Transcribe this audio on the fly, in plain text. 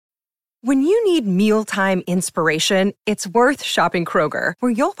When you need mealtime inspiration, it's worth shopping Kroger,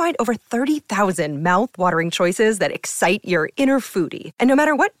 where you'll find over 30,000 mouth-watering choices that excite your inner foodie. And no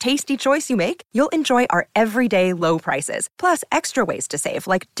matter what tasty choice you make, you'll enjoy our everyday low prices, plus extra ways to save,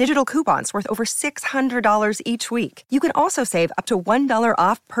 like digital coupons worth over $600 each week. You can also save up to $1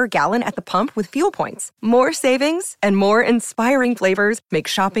 off per gallon at the pump with fuel points. More savings and more inspiring flavors make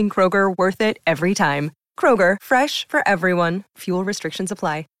shopping Kroger worth it every time. Kroger, fresh for everyone. Fuel restrictions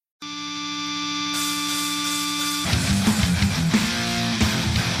apply.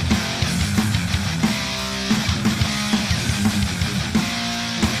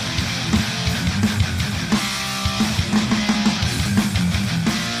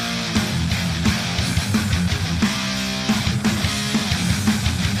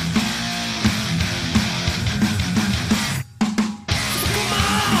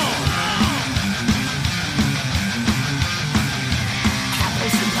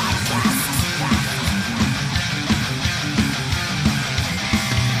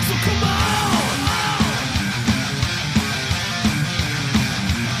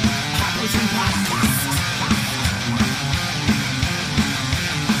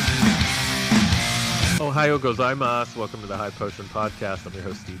 Ohio gozaimasu. Welcome to the High Potion Podcast. I'm your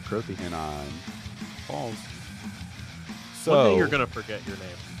host, Steve Crothy. And I'm Paul. So, one day you're going to forget your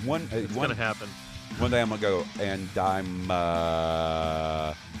name. It's going to happen. One day I'm going to go, and I'm...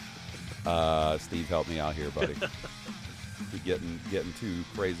 Steve, help me out here, buddy. Be getting too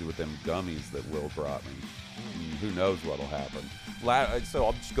crazy with them gummies that Will brought me. Who knows what'll happen. So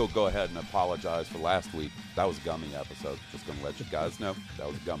I'll just go ahead and apologize for last week. That was a gummy episode. Just going to let you guys know that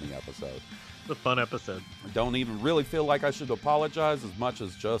was a gummy episode. It's a fun episode. I don't even really feel like I should apologize as much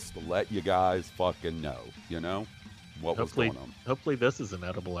as just to let you guys fucking know, what was going on. Hopefully this is an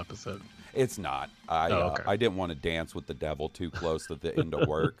edible episode. It's not. I didn't want to dance with the devil too close to the end of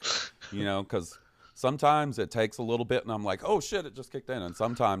work, because sometimes it takes a little bit and I'm like, oh shit, it just kicked in. And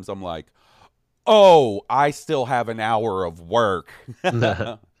sometimes I'm like, oh, I still have an hour of work.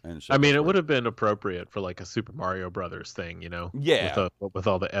 I mean, it would have been appropriate for like a Super Mario Brothers thing, Yeah. With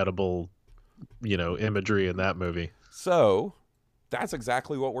all the edible, imagery in that movie. So that's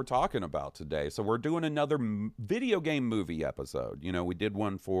exactly what we're talking about today. So we're doing another video game movie episode. We did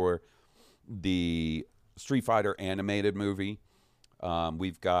one for the Street Fighter animated movie.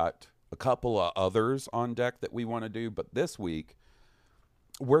 We've got a couple of others on deck that we want to do, but this week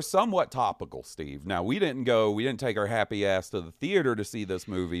we're somewhat topical, Steve. Now, we didn't take our happy ass to the theater to see this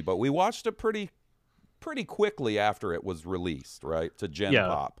movie, but we watched it pretty quickly after it was released, right? To Gen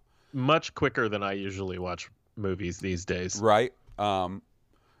Pop. Much quicker than I usually watch movies these days. Right. So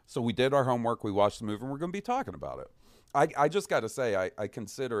we did our homework, we watched the movie, and we're going to be talking about it. I just got to say, I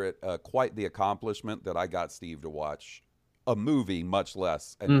consider it quite the accomplishment that I got Steve to watch a movie, much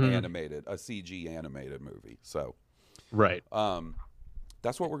less a CG animated movie. So, right.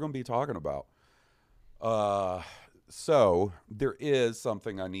 That's what we're going to be talking about. So there is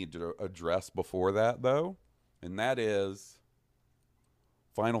something I need to address before that, though, and that is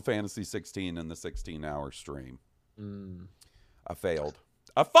Final Fantasy 16 and the 16-hour stream. I failed.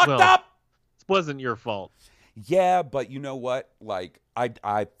 I fucked up! It wasn't your fault. Yeah, but you know what? Like,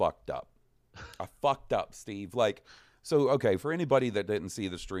 I fucked up. I fucked up, Steve. Like, so, okay, for anybody that didn't see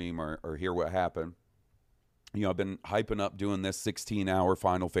the stream or hear what happened, I've been hyping up doing this 16-hour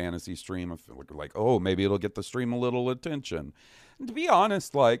Final Fantasy stream. I feel like, oh, maybe it'll get the stream a little attention. And to be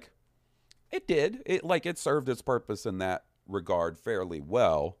honest, like, it did. It served its purpose in that regard fairly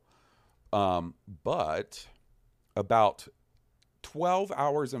well. But about 12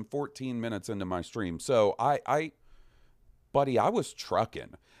 hours and 14 minutes into my stream. So buddy, I was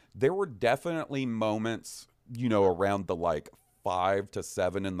trucking. There were definitely moments, around the 5 to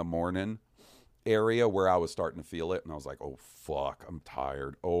 7 in the morning area where I was starting to feel it. And I was like, oh, fuck, I'm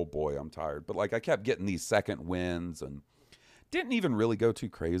tired. Oh, boy, I'm tired. But I kept getting these second winds and didn't even really go too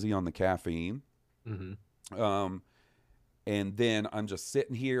crazy on the caffeine. Mm-hmm. And then I'm just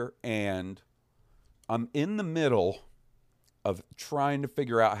sitting here and I'm in the middle of trying to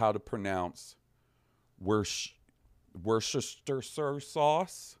figure out how to pronounce Worcestershire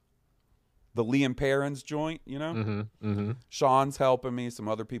sauce, the Liam Perrins joint, Mm-hmm. Mm-hmm. Sean's helping me, some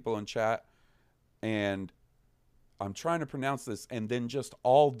other people in chat, and I'm trying to pronounce this, and then just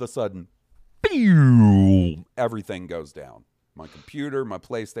all of a sudden, everything goes down. My computer, my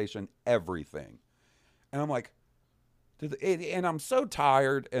PlayStation, everything. And I'm like, and I'm so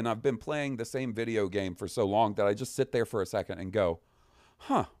tired, and I've been playing the same video game for so long that I just sit there for a second and go,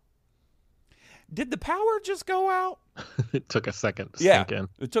 huh, did the power just go out? It took a second to sink in.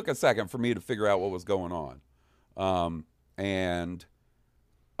 It took a second for me to figure out what was going on. And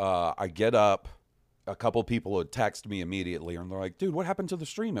I get up. A couple people would text me immediately, and they're like, dude, what happened to the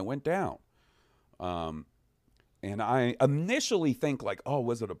stream? It went down. And I initially think like, oh,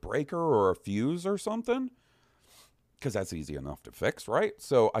 was it a breaker or a fuse or something? Because that's easy enough to fix, right?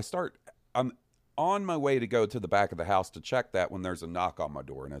 So I'm on my way to go to the back of the house to check that when there's a knock on my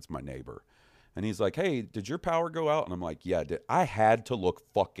door, and it's my neighbor. And he's like, hey, did your power go out? And I'm like, yeah, I had to look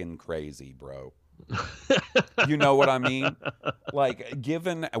fucking crazy, bro. You know what I mean? Like,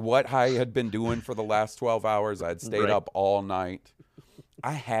 given what I had been doing for the last 12 hours, I had stayed up all night.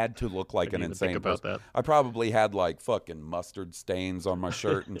 I had to look like an insane person. I probably had like fucking mustard stains on my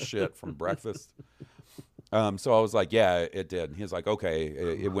shirt and shit from breakfast. So I was like, yeah, it did. And he's like, okay,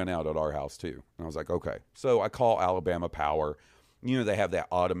 it went out at our house too. And I was like, okay. So I call Alabama Power. You know, they have that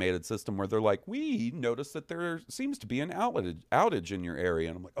automated system where they're like, we noticed that there seems to be an outage in your area.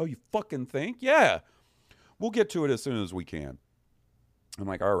 And I'm like, oh, you fucking think? Yeah. We'll get to it as soon as we can. I'm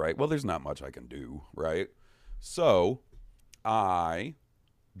like, all right, well, there's not much I can do, right? So I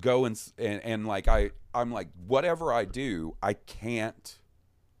go and like, I'm like, whatever I do, I can't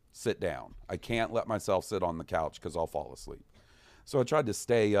sit down. I can't let myself sit on the couch because I'll fall asleep. So I tried to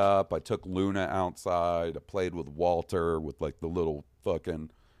stay up. I took Luna outside. I played with Walter with like the little fucking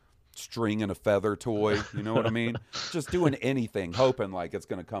string and a feather toy. You know what I mean? Just doing anything, hoping like it's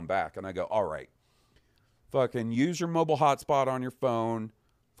going to come back. And I go, all right, fucking use your mobile hotspot on your phone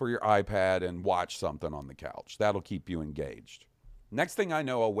for your iPad and watch something on the couch. That'll keep you engaged. Next thing I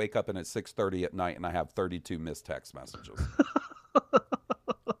know, I'll wake up and it's 6:30 at night and I have 32 missed text messages.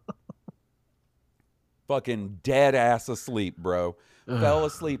 Fucking dead ass asleep, bro. Fell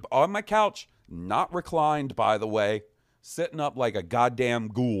asleep on my couch, not reclined, by the way, sitting up like a goddamn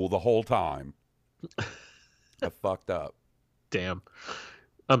ghoul the whole time. I fucked up. Damn.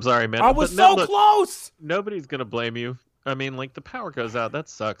 I'm sorry, man. I was so close. Nobody's going to blame you. I mean, like, the power goes out. That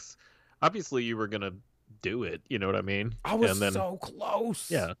sucks. Obviously, you were going to do it. You know what I mean? I was so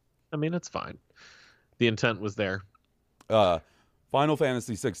close. Yeah. I mean, it's fine. The intent was there. Final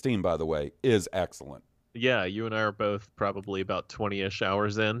Fantasy 16, by the way, is excellent. Yeah, you and I are both probably about 20-ish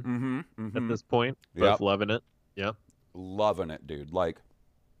hours in at this point. Both loving it. Yep. Loving it, dude. Like,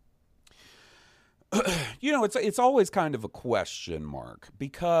 you know, it's always kind of a question mark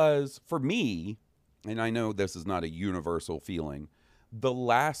because for me, and I know this is not a universal feeling, the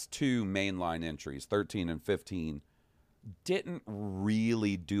last two mainline entries, 13 and 15, didn't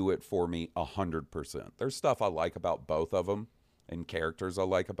really do it for me 100%. There's stuff I like about both of them and characters I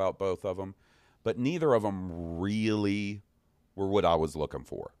like about both of them. But neither of them really were what I was looking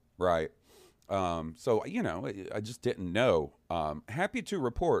for, right? So, you know, I just didn't know. Happy to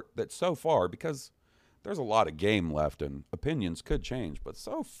report that so far, because there's a lot of game left and opinions could change, but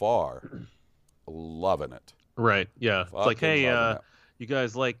so far, loving it. Right, yeah. It's like, hey, you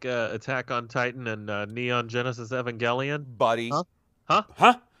guys like Attack on Titan and Neon Genesis Evangelion? Buddy.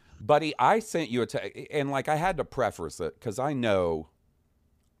 Huh? Buddy, I sent you and like I had to preface it because I know,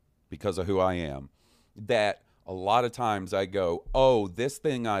 because of who I am, that a lot of times I go, oh, this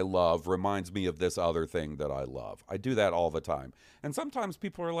thing I love reminds me of this other thing that I love. I do that all the time. And sometimes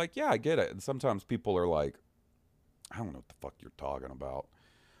people are like, yeah, I get it. And sometimes people are like, I don't know what the fuck you're talking about.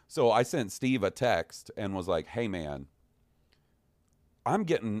 So I sent Steve a text and was like, hey, man, I'm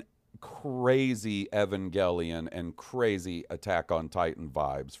getting crazy Evangelion and crazy Attack on Titan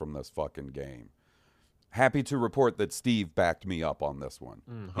vibes from this fucking game. Happy to report that Steve backed me up on this one.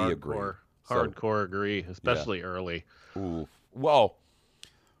 He agreed. Hardcore agree, especially early. Ooh. Well,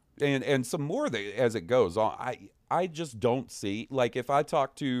 and some more as it goes on. I just don't see, like, if I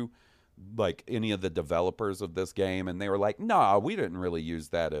talk to like any of the developers of this game and they were like, nah, we didn't really use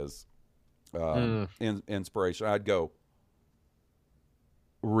that as inspiration, I'd go,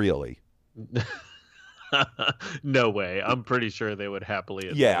 really? No way. I'm pretty sure they would happily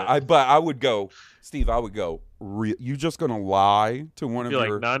admit it. But I would go, Steve, you just gonna lie to one of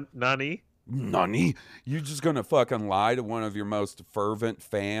your like Nani? You just gonna fucking lie to one of your most fervent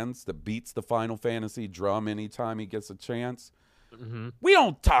fans that beats the Final Fantasy drum anytime he gets a chance? Mm-hmm. We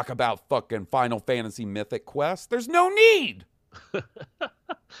don't talk about fucking Final Fantasy Mythic Quest. There's no need.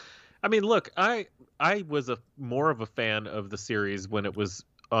 I mean, look, I was more of a fan of the series when it was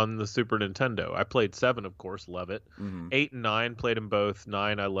on the Super Nintendo. I played 7, of course, love it. 8 and 9, played them both.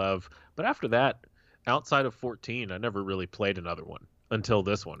 9, I love. But after that, outside of 14, I never really played another one until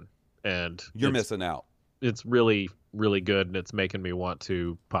this one. And you're missing out. It's really really good, and it's making me want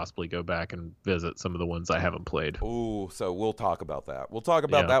to possibly go back and visit some of the ones I haven't played. Oh, so we'll talk about that. We'll talk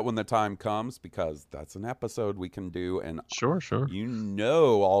about that when the time comes, because that's an episode we can do. And sure. You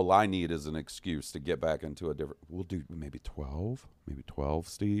know, all I need is an excuse to get back into a different. We'll do maybe 12,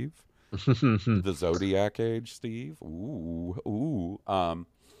 Steve. The Zodiac Age, Steve. Ooh.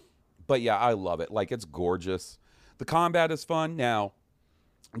 But yeah, I love it. Like, it's gorgeous. The combat is fun. Now,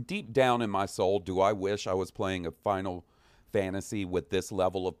 deep down in my soul, do I wish I was playing a Final Fantasy with this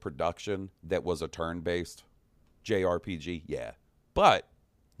level of production that was a turn-based JRPG? Yeah. But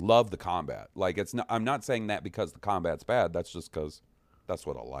love the combat. Like, it's not, I'm not saying that because the combat's bad. That's just because that's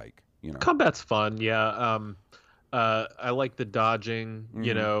what I like, you know. Combat's fun, yeah. I like the dodging,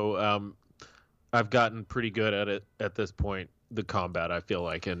 you know. I've gotten pretty good at it at this point, the combat, I feel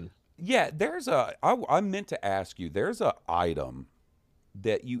like. And yeah, I meant to ask you, there's a item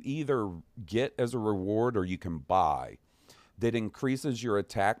that you either get as a reward or you can buy that increases your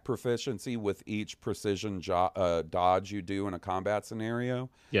attack proficiency with each precision dodge you do in a combat scenario.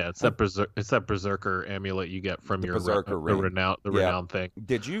 Yeah, it's that Berserker amulet you get from your renown thing.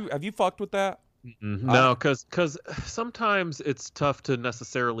 Have you fucked with that? No, because sometimes it's tough to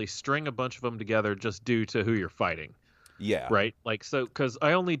necessarily string a bunch of them together just due to who you're fighting. Yeah. Right? Like, so, because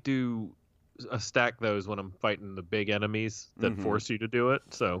I only do stack those when I'm fighting the big enemies that force you to do it.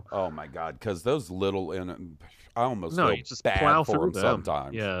 So. Oh my God, because those little I almost feel you just bad plow for through them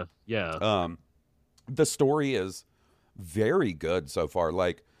sometimes. Yeah. The story is very good so far.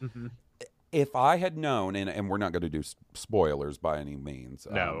 Like, if I had known, and we're not going to do spoilers by any means.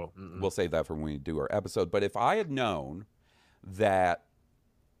 No. We'll save that for when we do our episode. But if I had known that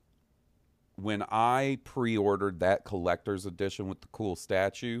when I pre-ordered that collector's edition with the cool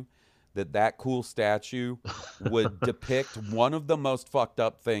statue, that cool statue would depict one of the most fucked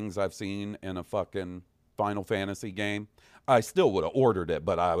up things I've seen in a fucking Final Fantasy game, I still would have ordered it,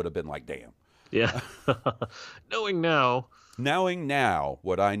 but I would have been like, damn. Yeah. Knowing now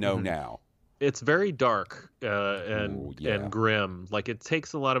what I know now. It's very dark and grim. Like, it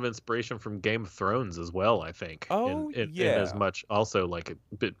takes a lot of inspiration from Game of Thrones as well, I think. In as much also like a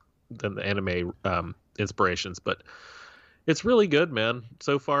bit than the anime inspirations, but it's really good, man.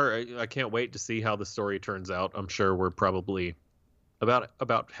 So far, I can't wait to see how the story turns out. I'm sure we're probably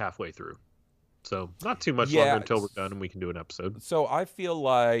about halfway through, so not too much longer until we're done and we can do an episode. So I feel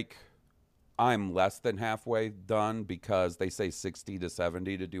like I'm less than halfway done, because they say 60 to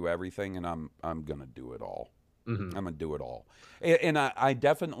 70 to do everything, and I'm gonna do it all. I'm gonna do it all, and I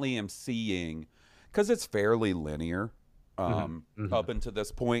definitely am seeing, because it's fairly linear up until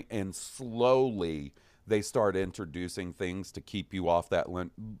this point, and slowly they start introducing things to keep you off that,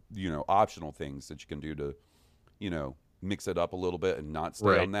 optional things that you can do to, mix it up a little bit and not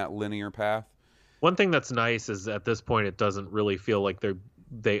stay on that linear path. One thing that's nice is at this point, it doesn't really feel like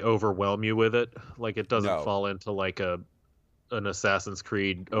they overwhelm you with it. Like, it doesn't fall into like an Assassin's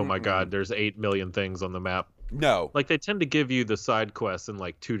Creed. Oh my God, there's 8 million things on the map. No, like, they tend to give you the side quests in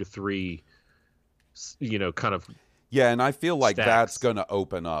like 2 to 3, kind of. Yeah, and I feel like stacks. That's going to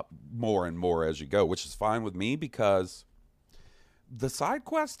open up more and more as you go, which is fine with me, because the side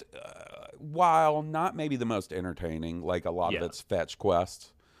quest, while not maybe the most entertaining, like a lot of it's fetch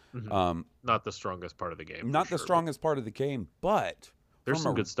quests. Not the strongest part of the game. Not the strongest part of the game, but there's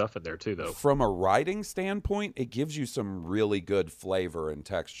some good stuff in there too, though. From a writing standpoint, it gives you some really good flavor and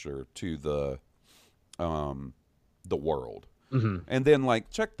texture to the world. And then,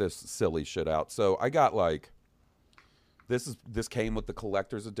 like, check this silly shit out. So I got like. This came with the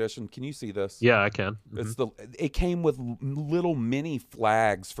collector's edition. Can you see this? Yeah, I can. It came with little mini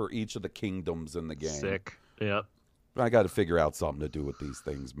flags for each of the kingdoms in the game. Sick. Yeah. I got to figure out something to do with these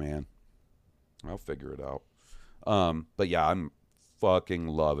things, man. I'll figure it out. But yeah, I'm fucking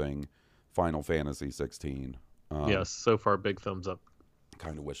loving Final Fantasy 16. Yes, so far, big thumbs up.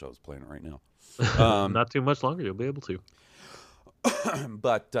 Kind of wish I was playing it right now. Not too much longer, you'll be able to.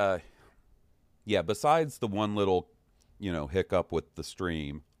 But yeah, besides the one little hiccup with the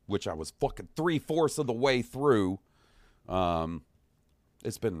stream, which I was fucking 3/4 of the way through,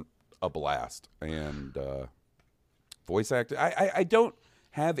 it's been a blast. And voice acting, I don't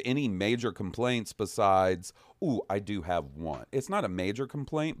have any major complaints besides, I do have one. It's not a major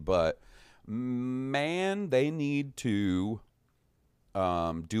complaint, but man, they need to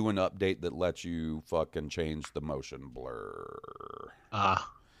do an update that lets you fucking change the motion blur.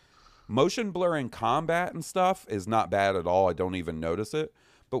 Motion blur in combat and stuff is not bad at all. I don't even notice it.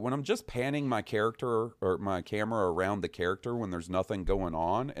 But when I'm just panning my character or my camera around the character when there's nothing going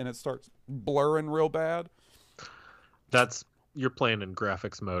on and it starts blurring real bad. That's you're playing in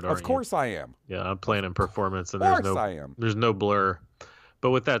graphics mode, aren't you? Of course I am. Yeah, I'm playing in performance, and Of course I am. there's no blur. But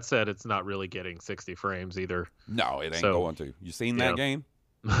with that said, it's not really getting 60 frames either. No, it ain't going to. You seen that game?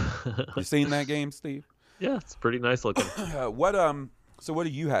 You seen that game, Steve? Yeah, it's pretty nice looking. So what do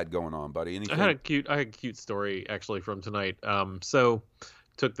you had going on, buddy? Anything? I had a cute story actually from tonight. So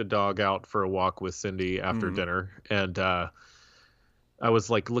took the dog out for a walk with Cindy after dinner, and I was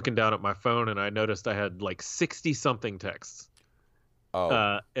like looking down at my phone, and I noticed I had like 60 something texts.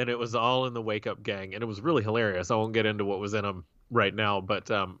 Oh. And it was all in the Wake Up Gang, and it was really hilarious. I won't get into what was in them right now,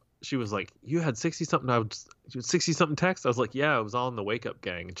 but she was like, "You had 60 something 60 something texts?" I was like, "Yeah, it was all in the Wake Up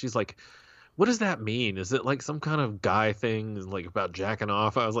Gang." And she's like, "What does that mean? Is it like some kind of guy thing, like about jacking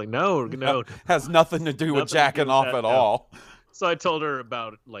off?" I was like, "No, has nothing to do with jacking off at all." So I told her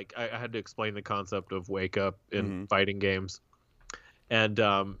about, like, I had to explain the concept of Wake Up in fighting games, and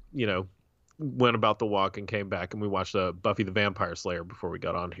went about the walk and came back, and we watched Buffy the Vampire Slayer before we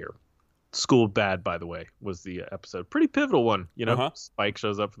got on here. School Bad, by the way, was the episode. Pretty pivotal one, Spike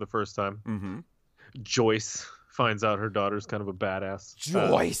shows up for the first time. Joyce finds out her daughter's kind of a badass.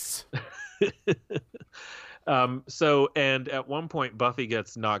 Joyce. And at one point Buffy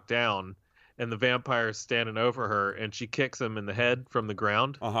gets knocked down, and the vampire's standing over her, and she kicks him in the head from the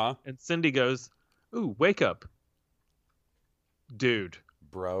ground. And Cindy goes, "Ooh, wake up, dude,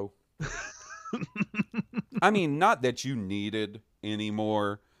 bro." I mean, not that you needed any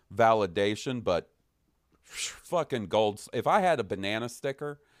more validation, but fucking gold. If I had a banana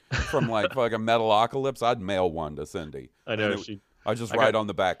sticker from like fucking Metalocalypse, I'd mail one to Cindy. I know. I just write on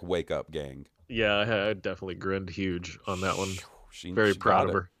the back, "Wake Up Gang." Yeah, I definitely grinned huge on that one. Very proud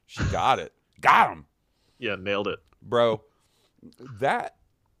of her. She got it. Got him. Yeah, nailed it. Bro,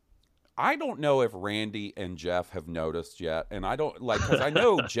 I don't know if Randy and Jeff have noticed yet, and I don't because I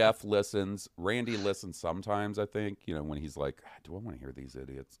know Jeff listens. Randy listens sometimes, I think, when he's like, "Do I want to hear these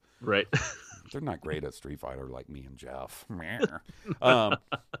idiots?" Right. They're not great at Street Fighter like me and Jeff. I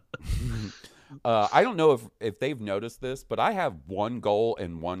don't know if they've noticed this, but I have one goal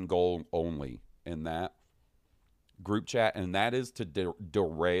and one goal only in that group chat, and that is to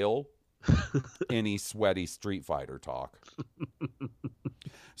derail any sweaty Street Fighter talk.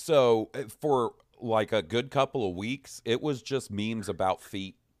 So for like a good couple of weeks, it was just memes about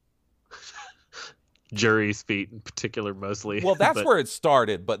feet. Jury's feet in particular, mostly. Well, that's where it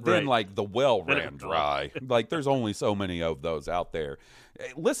started, but then like the well ran dry. Like there's only so many of those out there.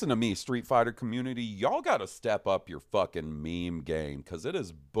 Hey, listen to me, Street Fighter community. Y'all got to step up your fucking meme game, because it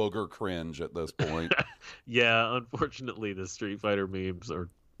is booger cringe at this point. Yeah, unfortunately, the Street Fighter memes are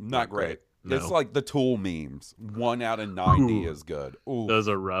not great. No. It's like the Tool memes. 1 out of 90 is good. Ooh. Those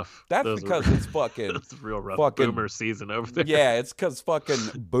are rough. That's because it's fucking... It's real rough. Boomer season over there. Yeah, it's because fucking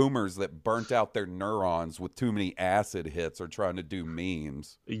boomers that burnt out their neurons with too many acid hits are trying to do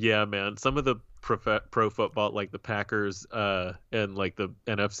memes. Yeah, man. Some of the pro football, like the Packers and like the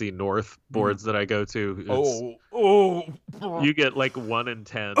NFC North boards that I go to, you get like 1 in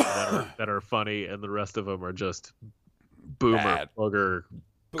 10 that are funny, and the rest of them are just boomer, booger,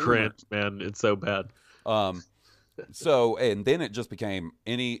 cringe, man. It's so bad. So, and then it just became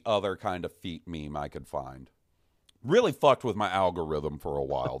any other kind of feet meme I could find. Really fucked with my algorithm for a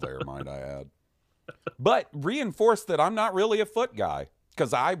while there, might I add. But reinforced that I'm not really a foot guy,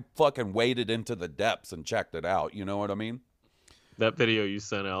 because I fucking waded into the depths and checked it out. You know what I mean? That video you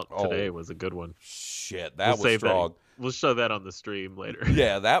sent out today was a good one. Shit, that was strong. We'll show that on the stream later.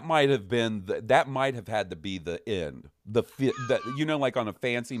 Yeah, that might have been that might have had to be the end. Like on a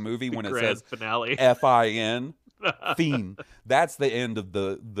fancy movie when it says finale. F-I-N, fiend. That's the end of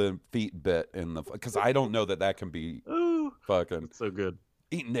the feet bit in the, because I don't know that can be fucking so good.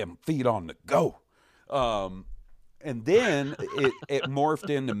 Eating them feet on the go. And then it morphed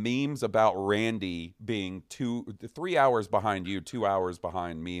into memes about Randy being 3 hours behind you, 2 hours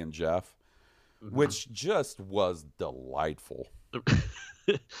behind me and Jeff, which just was delightful.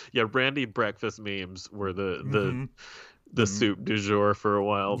 Yeah, Randy breakfast memes were the soup du jour for a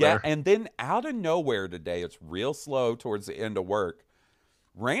while. Yeah, there. And then out of nowhere today, it's real slow towards the end of work,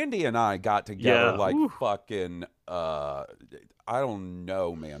 Randy and I got together fucking I don't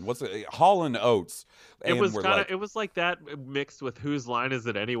know, man. What's it? Hall and Oates. It was kind of it was like that mixed with Whose Line Is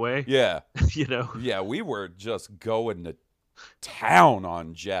It Anyway? Yeah. Yeah, we were just going to town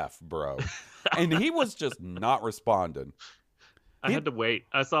on Jeff, bro. And he was just not responding. I had to wait.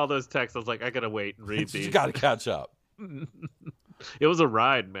 I saw those texts. I was like, I gotta wait and read these. You gotta catch up. It was a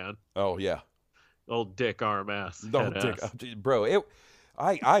ride, man. Oh yeah. Old dick arm ass. Bro, the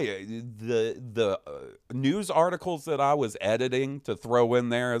news articles that I was editing to throw in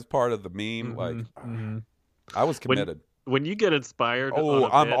there as part of the meme, I was committed. when you get inspired, Oh,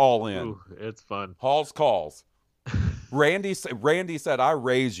 on a I'm bit, all in. ooh, it's fun. Hall's calls. Randy said, "I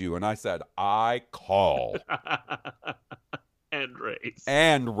raise you," and I said, "I call." And raise.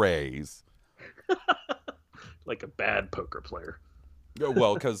 And raise. Like a bad poker player.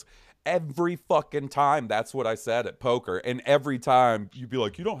 Well, because every fucking time that's what I said at poker. And every time you'd be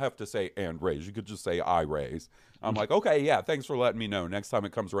like, you don't have to say and raise. You could just say I raise. I'm like, okay, yeah, thanks for letting me know. Next time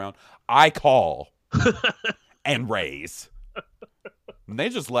it comes around, I call and raise. And they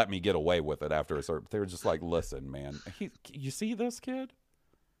just let me get away with it after a certain. They were just like, listen, man, you see this kid?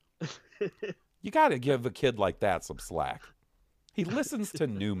 You got to give a kid like that some slack. He listens to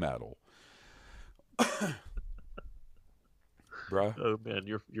new metal. Bruh. Oh man,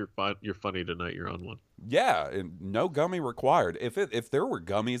 you're fine. You're funny tonight. You're on one. Yeah, and no gummy required. If there were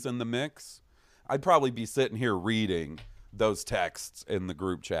gummies in the mix, I'd probably be sitting here reading those texts in the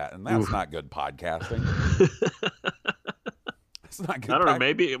group chat, and that's not good podcasting. It's not good. I don't know.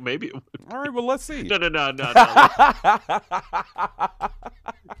 Maybe. All right, well, let's see. No.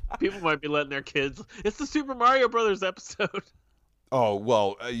 People might be letting their kids. It's the Super Mario Brothers episode. Oh,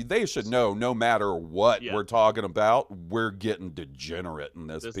 well, they should know no matter what we're talking about, we're getting degenerate in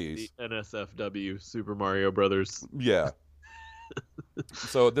this piece. The NSFW, Super Mario Brothers. Yeah.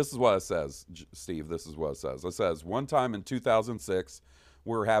 So this is what it says, Steve. This is what it says. It says, one time in 2006,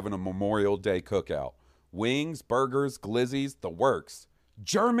 we were having a Memorial Day cookout. Wings, burgers, glizzies, the works.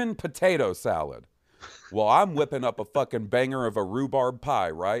 German potato salad. Well, I'm whipping up a fucking banger of a rhubarb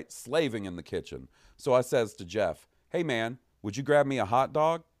pie, right? Slaving in the kitchen. So I says to Jeff, hey, man, would you grab me a hot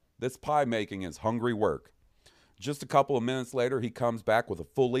dog? This pie making is hungry work. Just a couple of minutes later, he comes back with a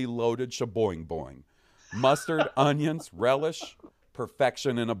fully loaded shaboing boing. Mustard, onions, relish,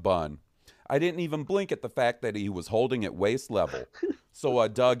 perfection in a bun. I didn't even blink at the fact that he was holding at waist level. So I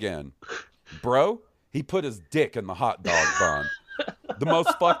dug in. Bro, he put his dick in the hot dog bun. The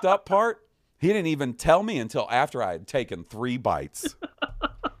most fucked up part? He didn't even tell me until after I had taken 3 bites.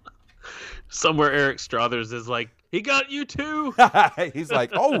 Somewhere Eric Strothers is like, he got you too. He's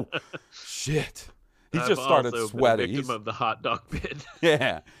like, oh, shit. He just started sweating. He's a victim of the hot dog pit.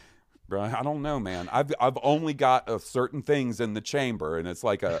 Yeah. Bro, I don't know, man. I've only got certain things in the chamber, and it's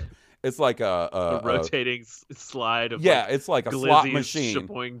like a rotating slide of it's like a slot machine.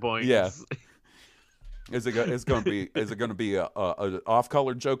 Shaboing boing. Yeah. Is it going to be a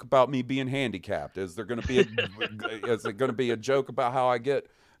off-color joke about me being handicapped? Is there going to be is it going to be a joke about how I get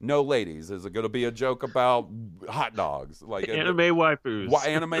no ladies? Is it going to be a joke about hot dogs? Like anime waifus.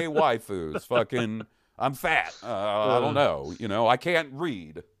 Anime waifus. Fucking, I'm fat. I don't know. You know, I can't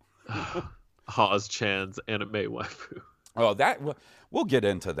read. Hawes Chan's anime waifu. Oh, we'll get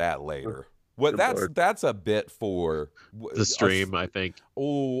into that later. Well, that's a bit for the stream, I think.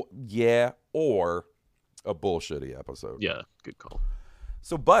 Oh yeah, or a bullshitty episode. Yeah, good call.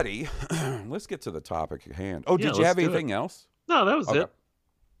 So, buddy, let's get to the topic at hand. Oh, did you have anything else? No, that was it.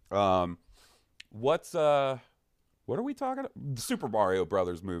 What are we talking about? The Super Mario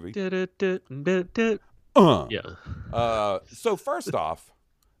Brothers movie. Yeah. So first off,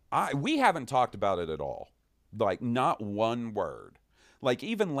 we haven't talked about it at all. Like, not one word. Like,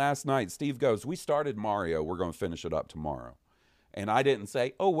 even last night, Steve goes, we started Mario. We're going to finish it up tomorrow. And I didn't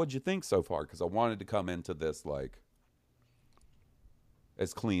say, oh, what'd you think so far? Because I wanted to come into this, like,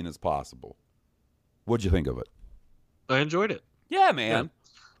 as clean as possible. What'd you think of it? I enjoyed it. Yeah, man. Yeah.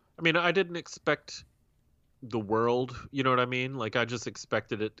 I mean, I didn't expect the world, you know what I mean? Like, I just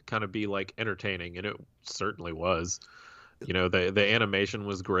expected it to kind of be, like, entertaining, and it certainly was. You know, the animation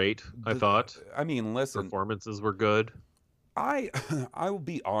was great, I thought. I mean, listen. Performances were good. I will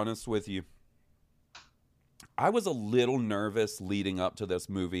be honest with you. I was a little nervous leading up to this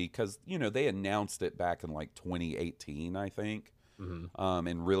movie because, you know, they announced it back in, like, 2018, I think,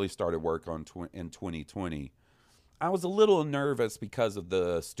 and really started work on in 2020. I was a little nervous because of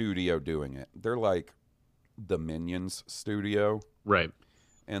the studio doing it. They're like the Minions studio. Right.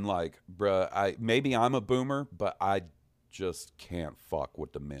 And like, bruh, maybe I'm a boomer, but I just can't fuck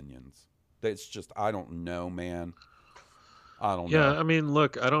with the Minions. It's just, I don't know, man. I don't know. Yeah, I mean,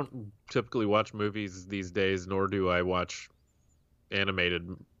 look, I don't typically watch movies these days, nor do I watch animated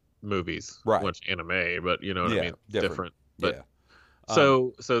movies. Right. I watch anime, but you know what I mean? Different. But, yeah.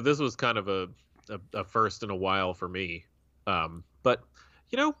 So this was kind of a first in a while for me. But,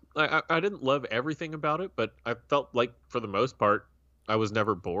 you know, I didn't love everything about it, but I felt like for the most part, I was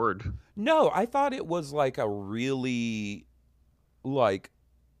never bored. No, I thought it was like a really, like,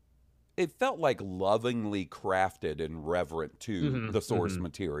 it felt like lovingly crafted and reverent to the source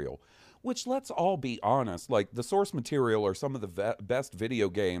material, which, let's all be honest, like, the source material are some of the best video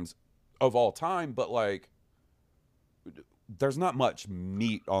games of all time, but, like, there's not much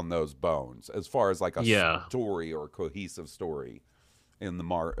meat on those bones as far as like a story or cohesive story in the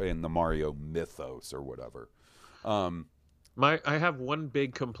Mario mythos or whatever. I have one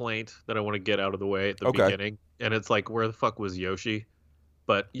big complaint that I want to get out of the way at the beginning, and it's like, where the fuck was Yoshi?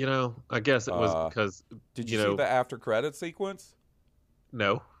 But I guess it was because did you see the after credit sequence?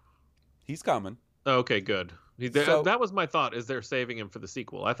 No, he's coming. Okay, good. That was my thought. Is they're saving him for the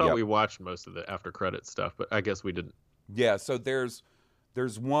sequel? I thought we watched most of the after credit stuff, but I guess we didn't. Yeah. So there's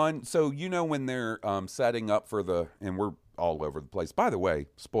one. So when they're setting up for and we're all over the place. By the way,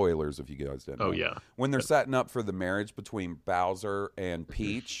 spoilers if you guys didn't know. Oh yeah. When they're setting up for the marriage between Bowser and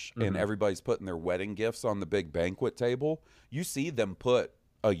Peach, and everybody's putting their wedding gifts on the big banquet table, you see them put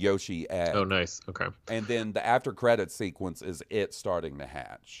a Yoshi egg. Oh, nice. Okay. And then the after credit sequence is it starting to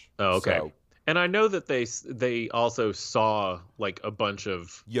hatch. Oh, okay. So, and I know that they also saw like a bunch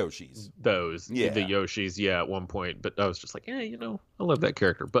of Yoshis. The Yoshis, at one point. But I was just like, I love that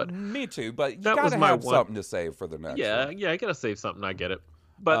character. But me too. But you gotta have something to save for the next one. Yeah, I gotta save something. I get it.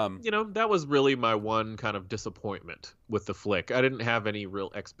 But that was really my one kind of disappointment with the flick. I didn't have any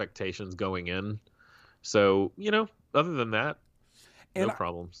real expectations going in. So other than that, no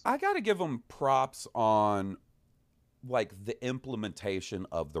problems. I gotta give them props on like the implementation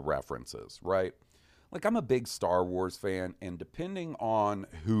of the references, right? Like I'm a big Star Wars fan, and depending on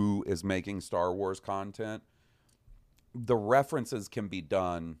who is making Star Wars content, the references can be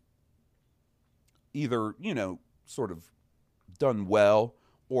done either, sort of done well,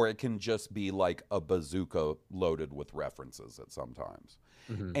 or it can just be like a bazooka loaded with references at sometimes.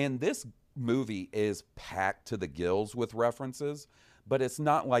 Mm-hmm. And this movie is packed to the gills with references, but it's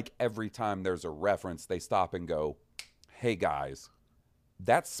not like every time there's a reference, they stop and go, hey guys,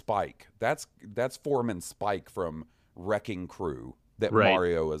 that's Spike. That's Foreman Spike from Wrecking Crew that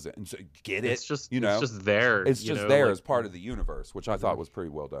Mario is in. So get it? It's just there. It's just there as part of the universe, which I thought was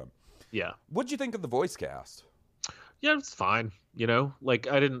pretty well done. Yeah. What'd you think of the voice cast? Yeah, it's fine. Like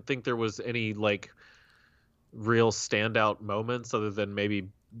I didn't think there was any like real standout moments other than maybe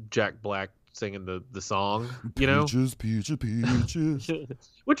Jack Black singing the song, Peaches, peaches, peaches.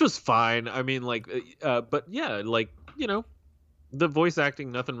 Which was fine. I mean, like, but yeah, like, the voice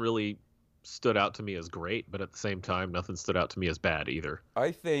acting, nothing really stood out to me as great, but at the same time, nothing stood out to me as bad either.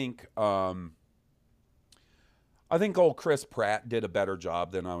 I think old Chris Pratt did a better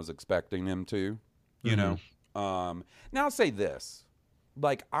job than I was expecting him to, you know? Now I'll say this,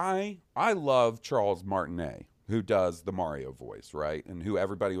 like, I love Charles Martinet, who does the Mario voice, right? And who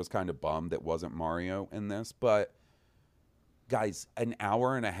everybody was kind of bummed that wasn't Mario in this. But, guys, an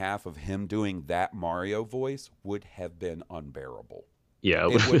hour and a half of him doing that Mario voice would have been unbearable. Yeah,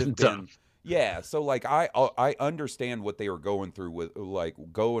 it would have been. Yeah, so, like, I understand what they were going through with, like,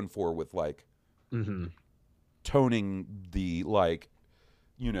 toning the, like,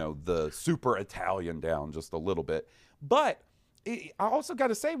 the super Italian down just a little bit. But I also got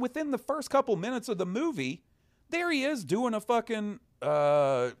to say, within the first couple minutes of the movie, there he is doing a fucking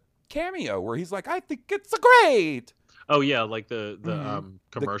cameo where he's like, I think it's great. Oh yeah, like the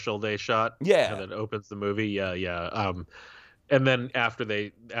commercial they shot. Yeah, and then opens the movie. Yeah. And then after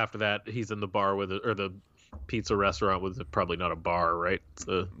that, he's in the bar or the pizza restaurant with probably not a bar, right? It's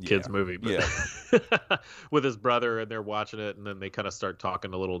a kids movie, but with his brother, and they're watching it, and then they kind of start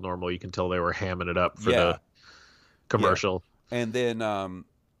talking a little normal. You can tell they were hamming it up for the commercial. Yeah. And then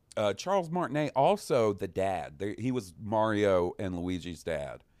Charles Martinet, also the dad. He was Mario and Luigi's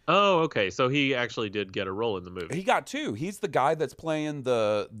dad. Oh, okay. So he actually did get a role in the movie. He got two. He's the guy that's playing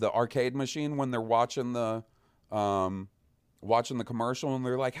the arcade machine when they're watching the commercial, and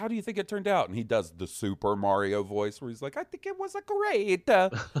they're like, how do you think it turned out? And he does the Super Mario voice where he's like, I think it was a great.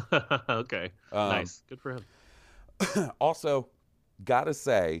 Okay. Nice. Good for him. Also, gotta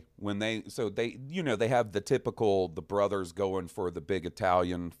say, when they have the brothers going for the big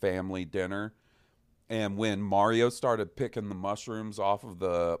Italian family dinner, and when Mario started picking the mushrooms off of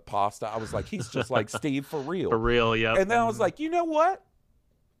the pasta, I was like, he's just like Steve for real. For real, yeah. And then I was like, you know what?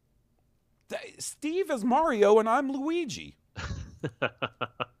 Steve is Mario and I'm Luigi.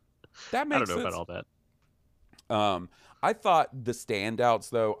 That makes sense. I don't know about all that. I thought the standouts,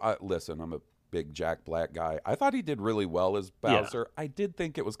 though, listen, I'm a big Jack Black guy. I thought he did really well as Bowser. Yeah. I did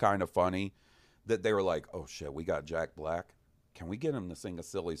think it was kind of funny that they were like, oh shit, we got Jack Black. Can we get him to sing a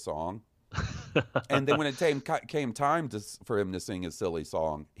silly song? And then when it came time for him to sing his silly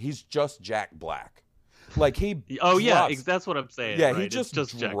song, he's just Jack Black. Like that's what I'm saying. Yeah, right? He just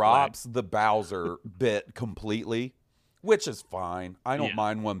drops the Bowser bit completely, which is fine. I don't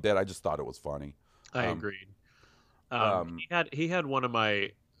mind one bit. I just thought it was funny. I agreed. He had one of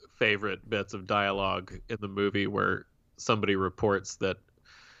my favorite bits of dialogue in the movie where somebody reports that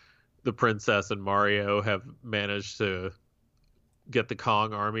the princess and Mario have managed to get the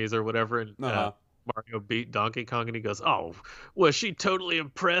Kong armies or whatever, and Mario beat Donkey Kong, and he goes, "Oh, was she totally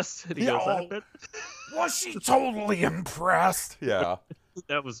impressed?" And he goes, "I bet." Was she totally impressed? Yeah.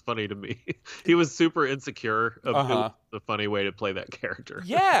 That was funny to me. He was super insecure. It was a funny way to play that character.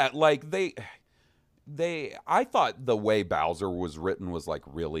 Yeah, like I thought the way Bowser was written was like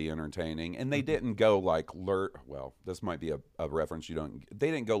really entertaining, and they didn't go like well, this might be a reference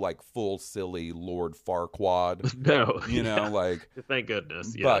they didn't go like full silly Lord Farquaad. No, you know, like thank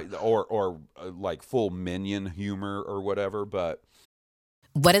goodness. Yeah. But or like full Minion humor or whatever, but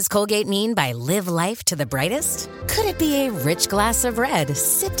What does Colgate mean by live life to the brightest? Could it be a rich glass of red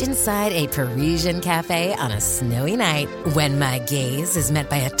sipped inside a Parisian cafe on a snowy night when my gaze is met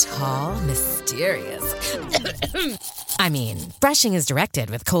by a tall, mysterious... I mean, brushing is directed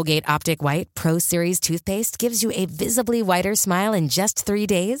with Colgate Optic White Pro Series toothpaste gives you a visibly whiter smile in just 3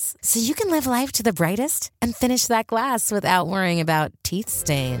 days, so you can live life to the brightest and finish that glass without worrying about teeth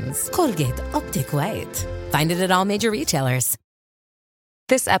stains. Colgate Optic White. Find it at all major retailers.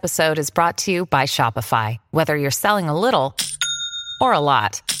 This episode is brought to you by Shopify. Whether you're selling a little or a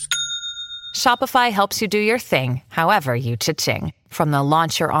lot, Shopify helps you do your thing, however you cha-ching. From the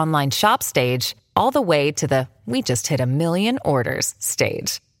launch your online shop stage, all the way to the we just hit 1 million orders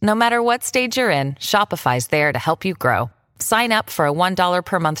stage. No matter what stage you're in, Shopify's there to help you grow. Sign up for a $1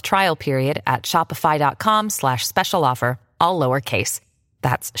 per month trial period at shopify.com/special offer, all lowercase.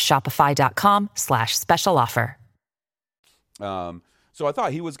 That's shopify.com/special offer. So I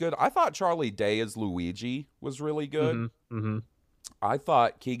thought he was good. I thought Charlie Day as Luigi was really good. Mm-hmm. Mm-hmm. I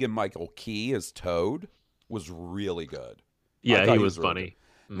thought Keegan-Michael Key as Toad was really good. Yeah, he was funny.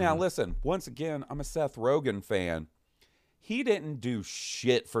 Really now, listen, once again, I'm a Seth Rogen fan. He didn't do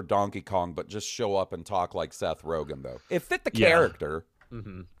shit for Donkey Kong, but just show up and talk like Seth Rogen, though. It fit the character.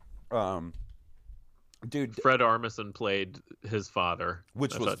 Mm-hmm. Dude, Fred Armisen played his father,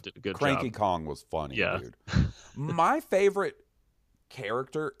 which was did a good Cranky job. Kong was funny, Yeah. dude. My favorite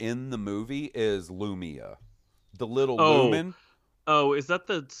character in the movie is Lumia, the little Lumen. Oh, is that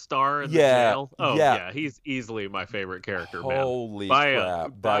the star in the jail? Oh, yeah. He's easily my favorite character, man. Holy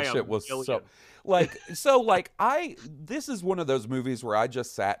crap. That shit was so... This is one of those movies where I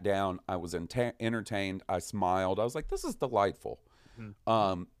just sat down, I was entertained, I smiled. I was like, this is delightful.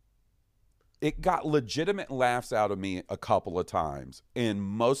 Mm-hmm. It got legitimate laughs out of me a couple of times, and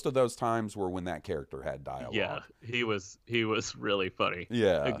most of those times were when that character had dialogue. Yeah, he was really funny.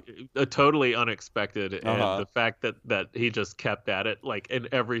 Yeah, a totally unexpected, and the fact that he just kept at it, like in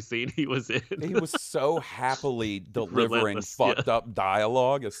every scene he was in. He was so happily delivering fucked up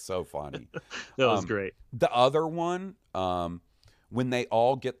dialogue. Is so funny. That was great. The other one, when they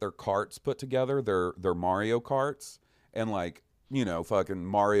all get their carts put together, their Mario carts, and like, you know, fucking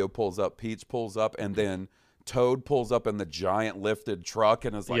Mario pulls up, Peach pulls up, and then Toad pulls up in the giant lifted truck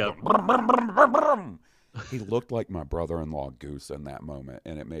and is like, brum, brum, brum, brum, brum. He looked like my brother-in-law Goose in that moment,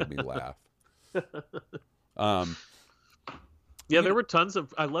 and it made me laugh. There were tons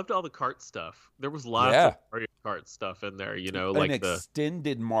of. I loved all the kart stuff. There was lots of Mario Kart stuff in there. You know, like an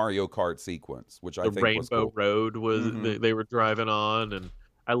extended Mario Kart sequence, which I think was cool. Rainbow Road was they were driving on, and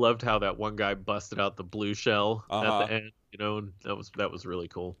I loved how that one guy busted out the blue shell at the end. You know, and that was really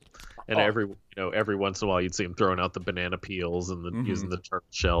cool. And every once in a while you'd see him throwing out the banana peels and using the turtle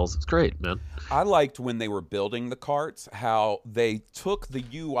shells. It's great, man. I liked when they were building the carts, how they took the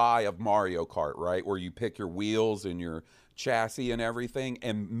UI of Mario Kart, right, where you pick your wheels and your chassis and everything,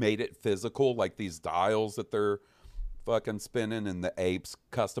 and made it physical, like these dials that they're fucking spinning, and the apes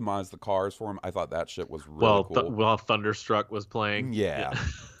customize the cars for them. I thought that shit was really cool. While Thunderstruck was playing. Yeah.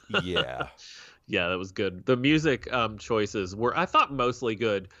 Yeah, that was good. The music choices were, I thought, mostly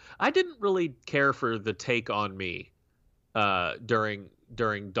good. I didn't really care for the Take on Me during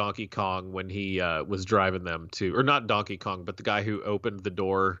Donkey Kong when he was driving them to, or not Donkey Kong, but the guy who opened the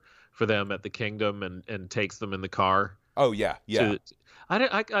door for them at the kingdom and takes them in the car. Oh yeah.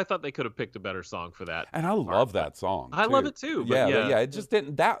 I thought they could have picked a better song for that. And I love that song. I love it too. But it just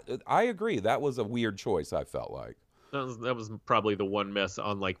didn't. I agree. That was a weird choice, I felt like. That was probably the one miss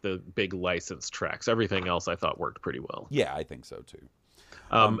on like the big licensed tracks. Everything else I thought worked pretty well. Yeah, I think so too.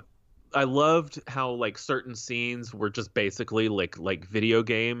 I loved how like certain scenes were just basically like video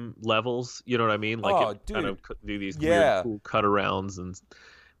game levels. You know what I mean? Like kind of do these weird cool cut arounds, and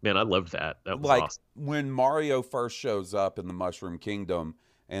man, I loved that. That was like awesome. When Mario first shows up in the Mushroom Kingdom,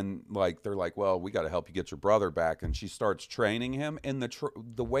 and like they're like, well, we got to help you get your brother back, and she starts training him, and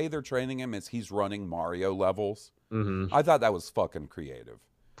the way they're training him is he's running Mario levels. I thought that was fucking creative.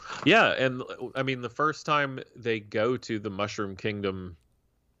 Yeah, and I mean the first time they go to the Mushroom Kingdom,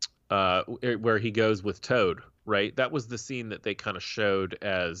 where he goes with Toad, right? That was the scene that they kind of showed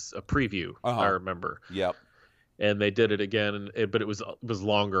as a preview. I remember. Yep. And they did it again, but it was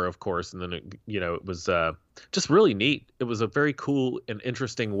longer, of course. And then it was just really neat. It was a very cool and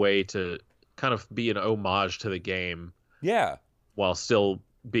interesting way to kind of be an homage to the game. Yeah. While still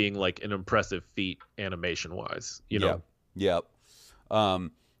being like an impressive feat animation wise, know. Yep.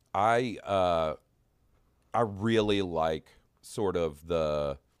 I really like sort of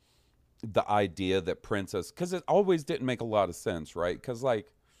the idea that Princess, because it always didn't make a lot of sense, right? Because like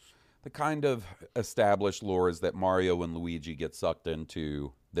the kind of established lore is that Mario and Luigi get sucked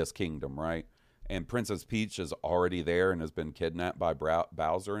into this kingdom, right? And Princess Peach is already there and has been kidnapped by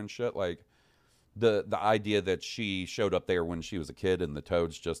Bowser and shit. Like the idea that she showed up there when she was a kid and the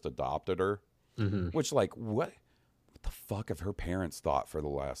Toads just adopted her, which like what the fuck have her parents thought for the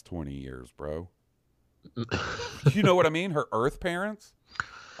last 20 years, bro? You know what I mean? Her Earth parents.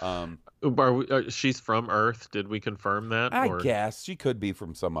 She's from Earth. Did we confirm that? I guess she could be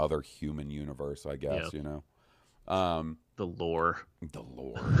from some other human universe. I guess the lore.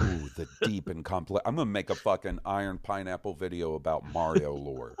 Ooh, the deep and complex. I'm gonna make a fucking Iron Pineapple video about Mario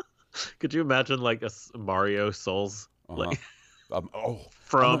lore. Could you imagine like a Mario Souls? Like, I'm gonna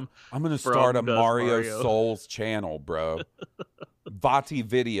from start a Mario Souls channel, bro. Vati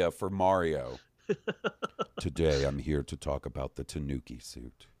Vidya for Mario. Today I'm here to talk about the Tanuki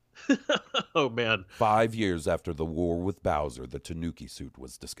suit. Oh man! 5 years after the war with Bowser, the Tanuki suit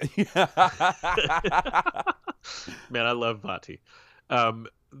was discussed. Man, I love Vati.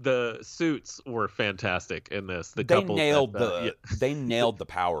 The suits were fantastic in this. They nailed the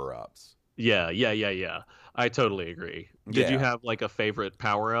power ups. Yeah. I totally agree. Did you have like a favorite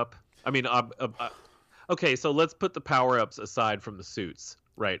power up? I mean, okay, so let's put the power ups aside from the suits.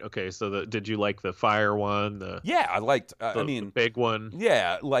 Right. Okay. So did you like the fire one? I liked. The big one.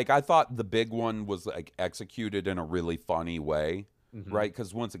 Yeah, like I thought the big one was like executed in a really funny way, right?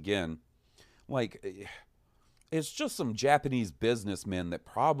 Because once again, like it's just some Japanese businessmen that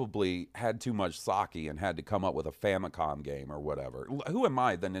probably had too much sake and had to come up with a Famicom game or whatever. Who am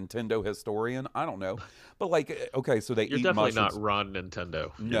I, the Nintendo historian? I don't know. But like, okay, so You're eat definitely mushrooms. not Ron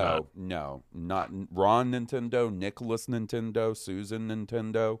Nintendo. No, not Ron Nintendo, Nicholas Nintendo, Susan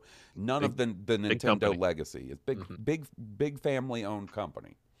Nintendo. None of the Nintendo company. legacy. It's big family owned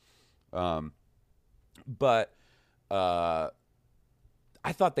company. But I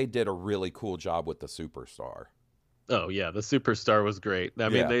thought they did a really cool job with the Superstar. Oh yeah, the Superstar was great. I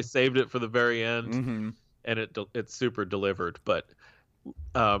mean, they saved it for the very end, and it super delivered. But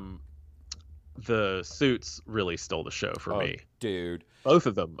the suits really stole the show for me, dude. Both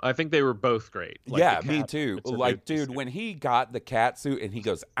of them. I think they were both great. Like me too. Like, dude, when he got the cat suit and he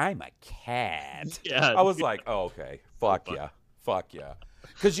goes, "I'm a cat," I was like, "Oh, okay, fuck yeah."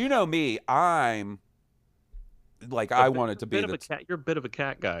 Because you know me, I'm. Like I wanted to be the cat. You're a bit of a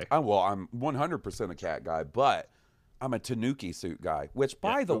cat guy. I'm 100% a cat guy, but I'm a Tanuki suit guy. Which,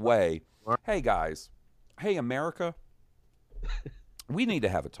 by the way, hey guys, hey America, we need to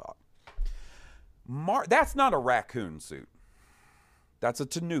have a talk. That's not a raccoon suit. That's a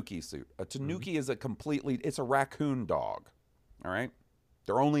Tanuki suit. A Tanuki is it's a raccoon dog. All right,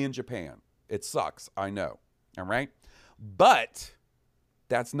 they're only in Japan. It sucks, I know. All right, but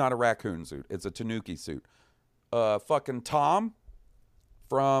that's not a raccoon suit. It's a Tanuki suit. Fucking Tom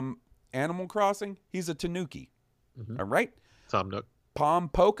from Animal Crossing, he's a Tanuki. All right? Tom Nook. Pom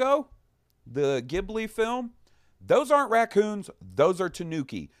Poko, the Ghibli film, those aren't raccoons, those are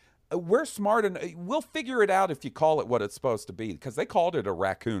Tanuki. We're smart and we'll figure it out if you call it what it's supposed to be, because they called it a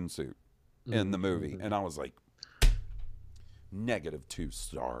raccoon suit in the movie. And I was like, -2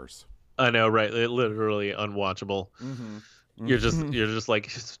 stars. I know, right? It literally unwatchable. You're just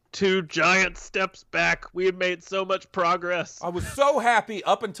like 2 giant steps back. We had made so much progress. I was so happy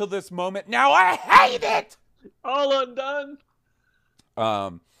up until this moment. Now I hate it. All undone.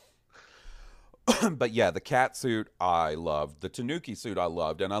 But yeah, the cat suit I loved. The Tanuki suit I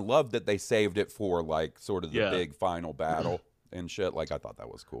loved, and I loved that they saved it for like sort of the big final battle and shit. Like I thought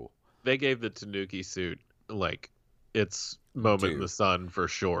that was cool. They gave the Tanuki suit like its moment in the sun for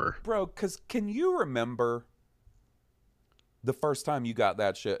sure, bro. Because can you remember the first time you got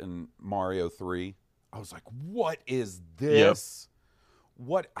that shit in Mario 3? I was like, what is this?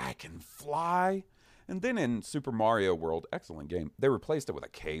 What, I can fly? And then in Super Mario World, excellent game, they replaced it with a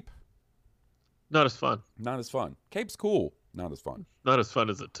cape. Not as fun. Not as fun. Cape's cool. Not as fun. Not as fun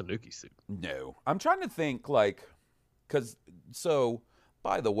as a Tanuki suit. No. I'm trying to think, like, because, so,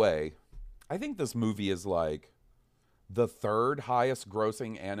 by the way, I think this movie is like the third highest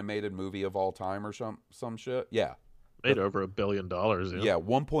grossing animated movie of all time or some shit. Yeah. Made over $1 billion. Yeah,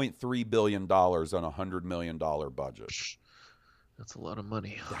 $1.3 billion on a $100 million budget. That's a lot of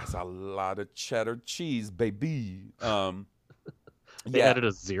money. That's a lot of cheddar cheese, baby. They added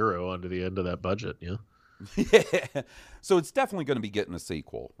a 0 onto the end of that budget, yeah. Yeah. So it's definitely going to be getting a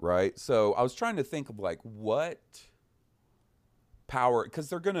sequel, right? So I was trying to think of like what power, because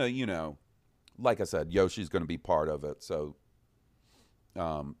they're going to, you know, like I said, Yoshi's going to be part of it. So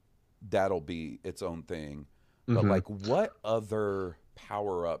that'll be its own thing. But like what other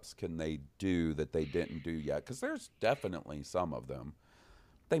power-ups can they do that they didn't do yet? Because there's definitely some of them.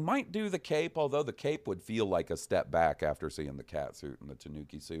 They might do the cape, although the cape would feel like a step back after seeing the cat suit and the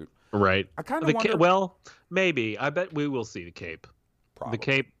Tanuki suit. Right. I kind of wonder. Well, maybe. I bet we will see the cape. Probably.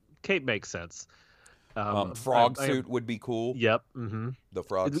 The cape makes sense. Frog suit would be cool. Yep. Mm-hmm. The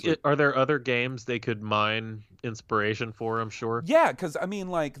frog suit. Are there other games they could mine inspiration for? I'm sure. Yeah, because I mean,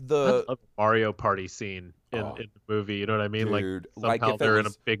 like I love the Mario Party scene in the movie. You know what I mean? Dude, like somehow they're in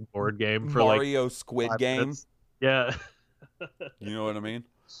a big board game for Mario like Squid Game. Minutes. Yeah. You know what I mean?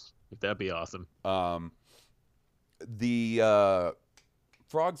 That'd be awesome. The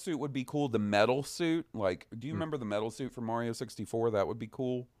frog suit would be cool. The metal suit, like, do you remember the metal suit from Mario 64? That would be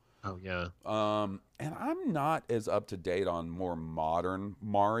cool. Oh yeah. And I'm not as up to date on more modern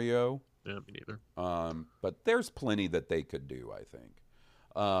Mario. Yeah, me neither. But there's plenty that they could do, I think.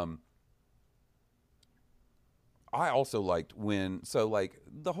 I also liked like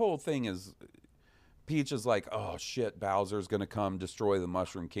the whole thing is Peach is like, oh shit, Bowser's gonna come destroy the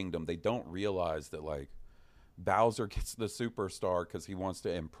Mushroom Kingdom. They don't realize that like Bowser gets the superstar because he wants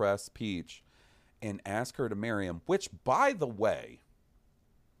to impress Peach and ask her to marry him, which, by the way,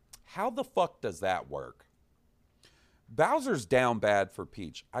 how the fuck does that work? Bowser's down bad for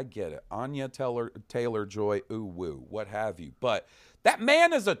Peach. I get it. Anya Taylor-Joy, ooh woo, what have you. But that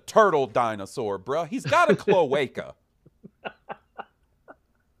man is a turtle dinosaur, bro. He's got a cloaca.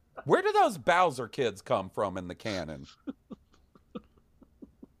 Where do those Bowser kids come from in the canon?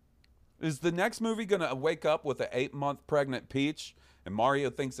 Is the next movie going to wake up with an 8-month pregnant Peach and Mario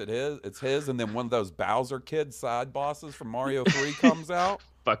thinks it's his, and then one of those Bowser kids side bosses from Mario 3 comes out?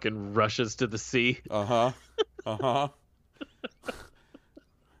 Fucking rushes to the sea.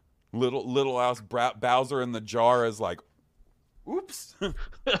 Little house Bowser in the jar is like, oops.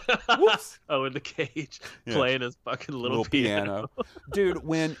 Whoops. Oh, in the cage, playing his fucking little piano. Dude,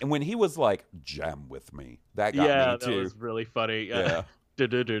 when he was like, jam with me, that got me too. That was really funny. Yeah.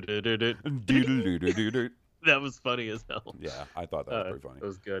 That was funny as hell. Yeah, I thought that was pretty funny. It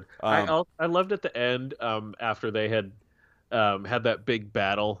was good. I loved at the end, after they had had that big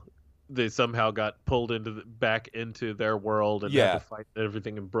battle, they somehow got pulled back into their world and had to fight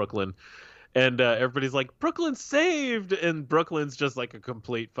everything in Brooklyn. And everybody's like, Brooklyn's saved! And Brooklyn's just like a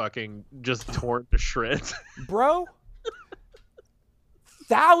complete fucking, just torn to shreds. Bro,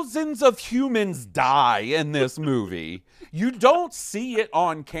 thousands of humans die in this movie. You don't see it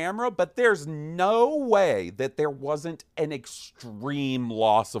on camera, but there's no way that there wasn't an extreme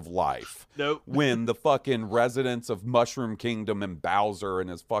loss of life. Nope. When the fucking residents of Mushroom Kingdom and Bowser and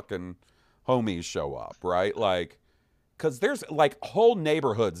his fucking homies show up, right? Like, because there's like whole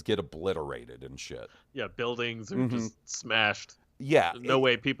neighborhoods get obliterated and shit. Yeah, buildings are just smashed. Yeah. There's no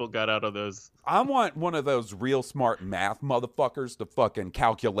way people got out of those. I want one of those real smart math motherfuckers to fucking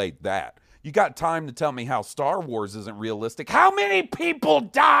calculate that. You got time to tell me how Star Wars isn't realistic? How many people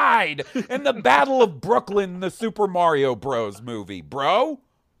died in the Battle of Brooklyn in the Super Mario Bros. Movie, bro?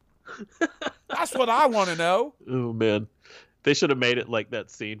 That's what I want to know. Oh, man. They should have made it like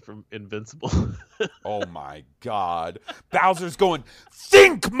that scene from Invincible. Oh, my God. Bowser's going,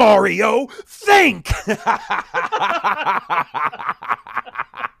 think, Mario! Think!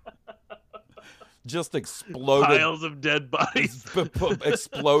 Just exploded. Piles of dead bodies.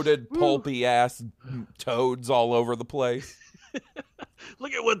 Exploded pulpy-ass toads all over the place.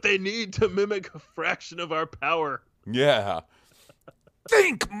 Look at what they need to mimic a fraction of our power. Yeah.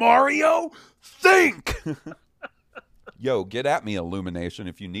 Think, Mario! Think! Yo, get at me, Illumination,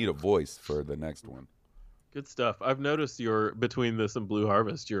 if you need a voice for the next one. Good stuff. I've noticed between this and Blue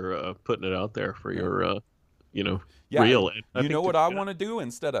Harvest, you're putting it out there for your, real. You know what I want to do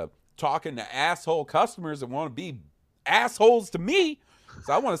instead of talking to asshole customers that want to be assholes to me?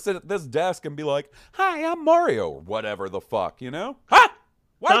 So I want to sit at this desk and be like, hi, I'm Mario, or whatever the fuck, you know? Huh?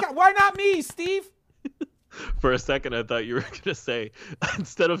 Why not me, Steve? For a second, I thought you were going to say,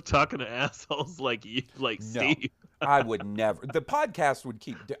 instead of talking to assholes like you, like Steve. I would never. The podcast would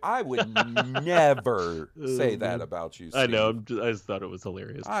I would never say that about you, Steve. I know. I just thought it was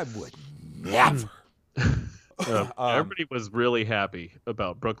hilarious. I would never. Everybody was really happy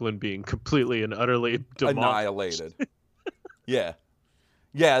about Brooklyn being completely and utterly annihilated. Yeah.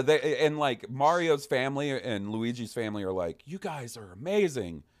 Yeah, and like Mario's family and Luigi's family are like, you guys are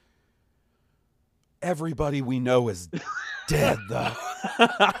amazing. Everybody we know is dead, though.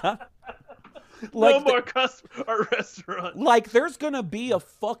 Like no more customer restaurant. Like there's gonna be a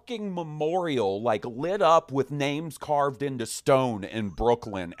fucking memorial like lit up with names carved into stone in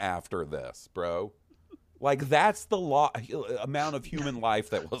Brooklyn after this, bro. Like that's the amount of human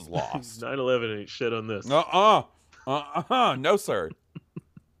life that was lost. 9/11 ain't shit on this. No, sir.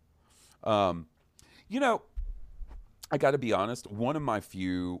 You know, I got to be honest. One of my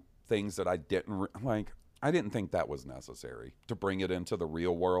few things that I didn't like, I didn't think that was necessary to bring it into the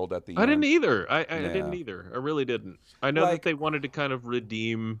real world at the end. I didn't either. I didn't either. I really didn't. I know that they wanted to kind of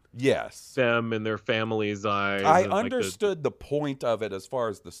redeem them and their families' eyes. I understood the point of it as far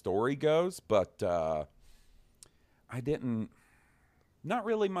as the story goes, but I didn't. Not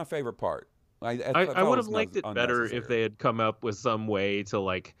really my favorite part. I would have liked it better if they had come up with some way to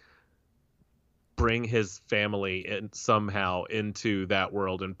like bring his family in somehow into that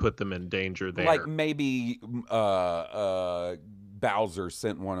world and put them in danger there. Like maybe Bowser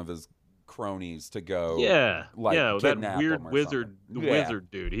sent one of his cronies to go. Yeah, like, yeah, that weird wizard, something. Wizard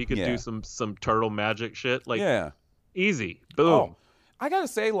dude. He could do some turtle magic shit. Like, easy, boom. Oh, I gotta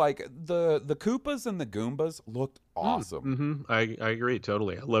say, like the Koopas and the Goombas looked awesome. I agree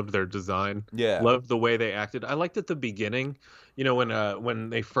totally. I loved their design. Yeah, loved the way they acted. I liked at the beginning, you know, when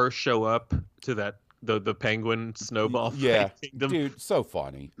they first show up to that the penguin snowball. Yeah, kingdom. Dude, so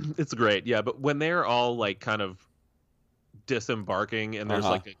funny. It's great. Yeah, but when they're all like kind of disembarking and there's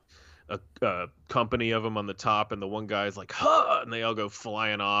like a company of them on the top and the one guy's like, huh, and they all go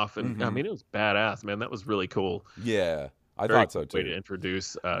flying off, and I mean it was badass, man. That was really cool. Yeah. I Very thought so too. Way to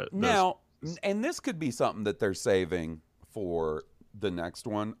introduce now, and this could be something that they're saving for the next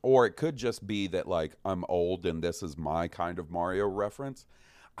one, or it could just be that like I'm old and this is my kind of Mario reference.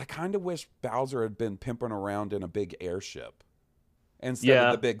 I kind of wish Bowser had been pimping around in a big airship instead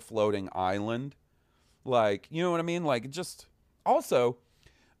of the big floating island. Like, you know what I mean? Like, just also,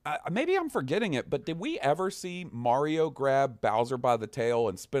 maybe I'm forgetting it, but did we ever see Mario grab Bowser by the tail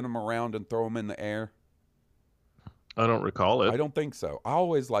and spin him around and throw him in the air? I don't recall it. I don't think so. I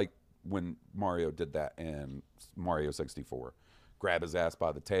always liked when Mario did that in Mario 64. Grab his ass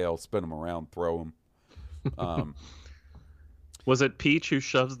by the tail, spin him around, throw him. Was it Peach who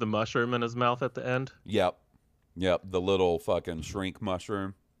shoves the mushroom in his mouth at the end? Yep. The little fucking shrink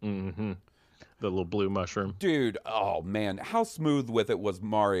mushroom. Mm-hmm. The little blue mushroom. Dude, oh man, how smooth with it was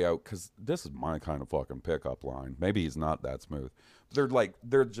Mario, because this is my kind of fucking pickup line. Maybe he's not that smooth.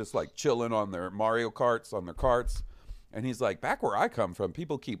 They're just like chilling on their Mario Karts, on their carts. And he's like, back where I come from,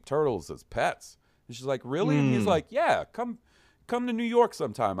 people keep turtles as pets. And she's like, really? And he's like, yeah, come to New York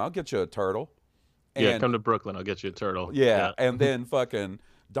sometime. I'll get you a turtle. And, come to Brooklyn. I'll get you a turtle. Yeah. And then fucking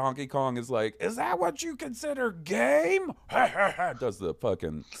Donkey Kong is like, is that what you consider game? Does the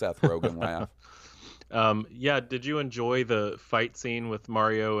fucking Seth Rogen laugh. Did you enjoy the fight scene with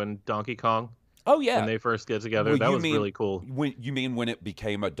Mario and Donkey Kong? Oh, yeah. When they first get together? That was really cool. You mean when it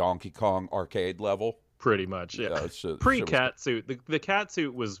became a Donkey Kong arcade level? Pretty much, yeah. Pre-cat suit. The cat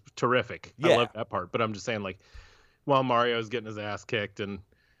suit was terrific. Yeah. I love that part. But I'm just saying, like, while Mario's getting his ass kicked and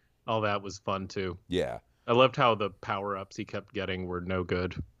all that was fun, too. Yeah. I loved how the power-ups he kept getting were no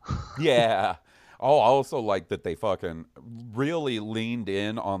good. Yeah. Oh, I also like that they fucking really leaned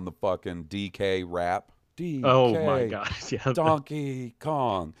in on the fucking DK rap. DK, oh, my God. Yeah. Donkey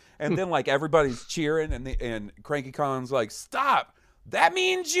Kong. And then, like, everybody's cheering, and Cranky Kong's like, stop! That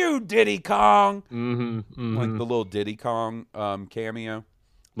means you, Diddy Kong. Like the little Diddy Kong cameo.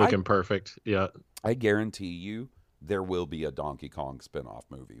 Looking perfect. Yeah. I guarantee you there will be a Donkey Kong spinoff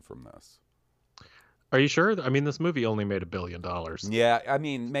movie from this. Are you sure? I mean, this movie only made $1 billion. Yeah, I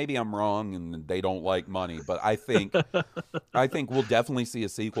mean, maybe I'm wrong and they don't like money, but I think we'll definitely see a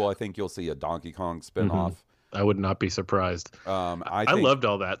sequel. I think you'll see a Donkey Kong spinoff. I would not be surprised. I loved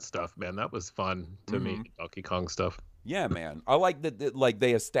all that stuff, man. That was fun to me, Donkey Kong stuff. Yeah, man. I like that, like,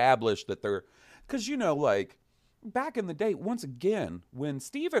 they established that they're... Because, you know, like, back in the day, once again, when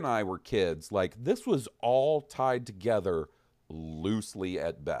Steve and I were kids, like, this was all tied together loosely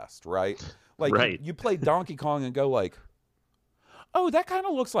at best, right? Like, you play Donkey Kong and go, like, oh, that kind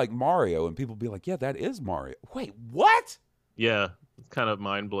of looks like Mario. And people be like, yeah, that is Mario. Wait, what? Yeah, it's kind of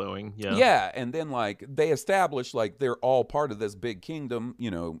mind-blowing, yeah. Yeah, and then, like, they established, like, they're all part of this big kingdom,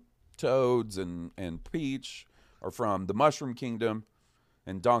 you know, Toads and Peach are from the Mushroom Kingdom,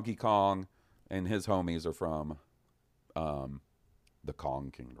 and Donkey Kong and his homies are from the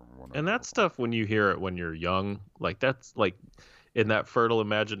Kong Kingdom. And that stuff, when you hear it when you're young, like that's like in that fertile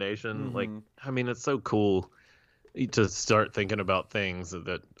imagination, like, I mean, it's so cool to start thinking about things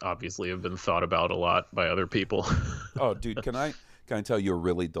that obviously have been thought about a lot by other people. Oh, dude, can I tell you a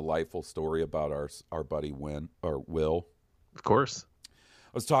really delightful story about our buddy Will? Of course.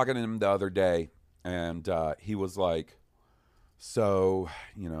 I was talking to him the other day, and he was like, so,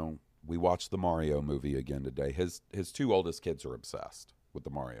 we watched the Mario movie again today. His two oldest kids are obsessed with the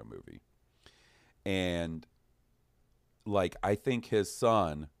Mario movie. And, like, I think his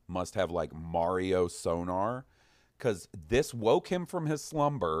son must have, like, Mario sonar, because this woke him from his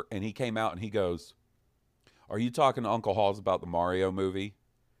slumber, and he came out and he goes, "Are you talking to Uncle Halls about the Mario movie?"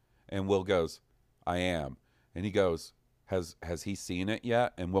 And Will goes, "I am." And he goes, Has he seen it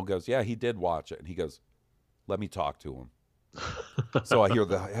yet? And Will goes, "Yeah, he did watch it." And he goes, "Let me talk to him." So I hear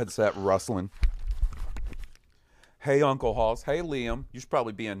the headset rustling. "Hey, Uncle Halls. Hey, Liam. You should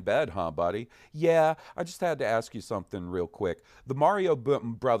probably be in bed, huh, buddy?" "Yeah, I just had to ask you something real quick. The Mario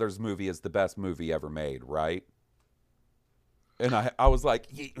Brothers movie is the best movie ever made, right?" And I was like,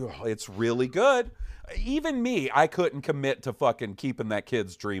 "It's really good." Even me, I couldn't commit to fucking keeping that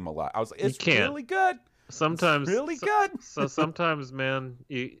kid's dream alive. I was like, "It's really good." Sometimes it's really good. So sometimes, man,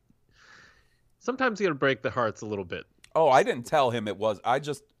 sometimes you gotta break the hearts a little bit. Oh, I didn't tell him it was. I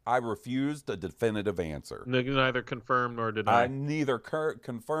refused a definitive answer. Neither confirm nor deny. I neither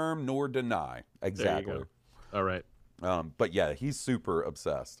confirm nor deny. Exactly. There you go. All right. But yeah, he's super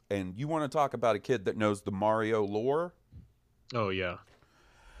obsessed. And you want to talk about a kid that knows the Mario lore? Oh yeah.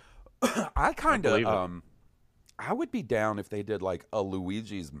 I kind of I would be down if they did like a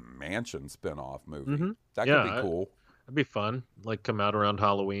Luigi's Mansion spinoff movie. Mm-hmm. That could be cool. That'd be fun. Like come out around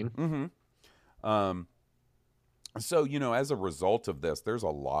Halloween. Mm-hmm. So, as a result of this, there's a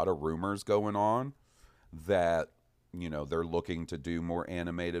lot of rumors going on that, they're looking to do more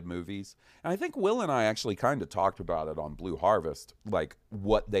animated movies. And I think Will and I actually kind of talked about it on Blue Harvest, like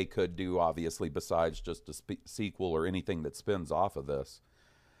what they could do, obviously, besides just a sequel or anything that spins off of this.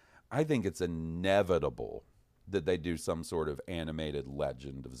 I think it's inevitable that they do some sort of animated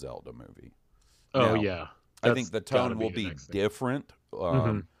Legend of Zelda movie. Oh, now, yeah. I think the tone will be different.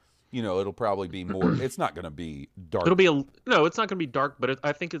 It'll probably be more. It's not going to be dark. No, it's not going to be dark, but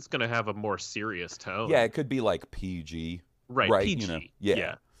I think it's going to have a more serious tone. Yeah, it could be like PG. Right, PG.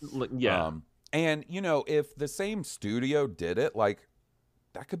 Yeah. And, if the same studio did it, like,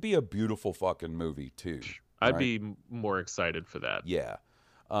 that could be a beautiful fucking movie, too. I'd be more excited for that. Yeah.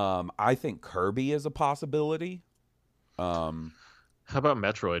 I think Kirby is a possibility. How about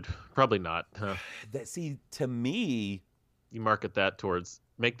Metroid? Probably not. Huh? To me, you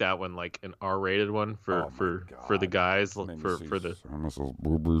make that one like an R-rated one for the guys for the Mrs.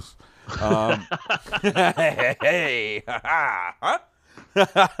 Boobers. Hey,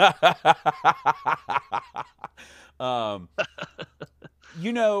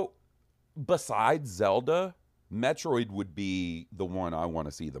 besides Zelda, Metroid would be the one I want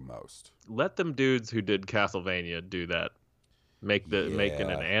to see the most. Let them dudes who did Castlevania do that. Making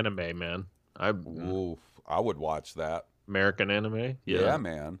an anime, man. I would watch that. American anime? Yeah,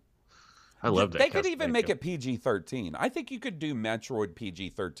 man. I love that. They could even make it PG-13. I think you could do Metroid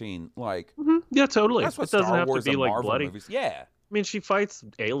PG-13. Like, yeah, totally. That's what it doesn't Star have Wars to be and like Marvel bloody. movies. Yeah. I mean, she fights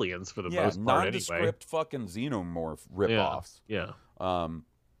aliens for the most part nondescript fucking xenomorph ripoffs. Yeah.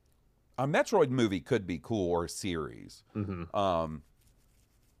 A Metroid movie could be cool, or a series. Mm-hmm.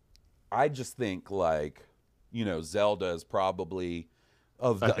 I just think, like, Zelda is probably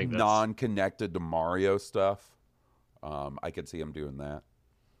of the non-connected to Mario stuff. I could see him doing that.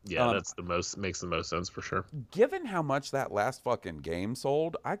 Yeah, makes the most sense for sure. Given how much that last fucking game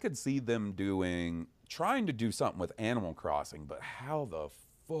sold, I could see them trying to do something with Animal Crossing, but how the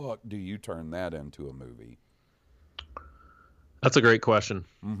fuck do you turn that into a movie? That's a great question.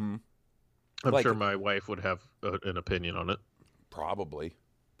 Mm-hmm. I'm sure my wife would have an opinion on it. Probably.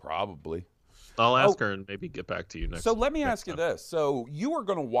 I'll ask her and maybe get back to you next. So let me ask you this. So you were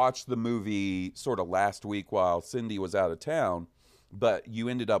going to watch the movie sort of last week while Cindy was out of town, but you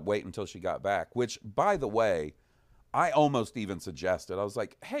ended up waiting until she got back, which, by the way, I almost even suggested. I was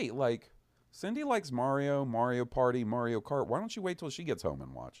like, hey, like, Cindy likes Mario Party, Mario Kart. Why don't you wait till she gets home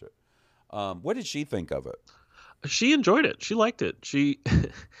and watch it? What did she think of it? She enjoyed it. She liked it. She's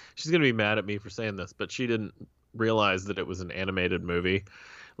going to be mad at me for saying this, but she didn't realize that it was an animated movie.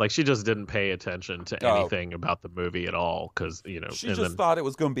 Like, she just didn't pay attention to anything about the movie at all, because she just thought it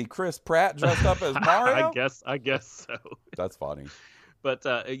was going to be Chris Pratt dressed up as Mario. I guess so. That's funny. But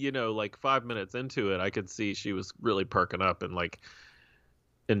like 5 minutes into it, I could see she was really perking up, and like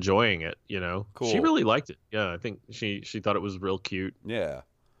enjoying it. Cool. She really liked it. Yeah, I think she thought it was real cute. Yeah.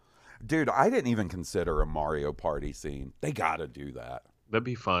 Dude, I didn't even consider a Mario Party scene. They gotta do that. That'd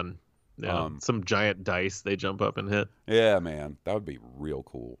be fun. Yeah, some giant dice they jump up and hit. Yeah, man, that would be real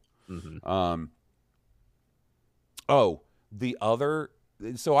cool. Mm-hmm.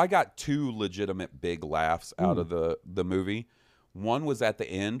 So I got 2 legitimate big laughs out of the movie. One was at the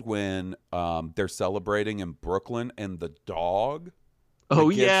end when they're celebrating in Brooklyn, and the dog. Oh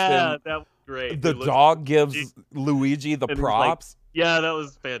yeah, that was great. The dog gives Luigi the props. Yeah, that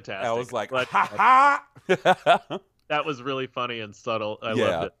was fantastic. I was like, ha ha. That was really funny and subtle. I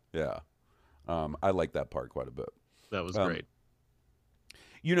loved it. Yeah. I like that part quite a bit. That was great.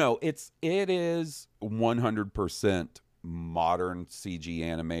 It is 100% modern CG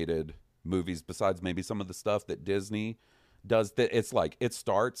animated movies, besides maybe some of the stuff that Disney does. That it's like it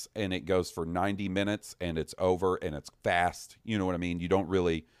starts and it goes for 90 minutes and it's over and it's fast. You know what I mean? You don't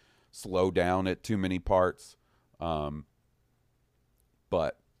really slow down at too many parts.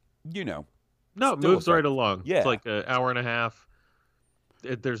 But no, it moves right along. Yeah, it's like an hour and a half.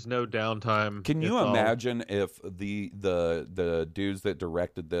 There's no downtime. Can you imagine if the dudes that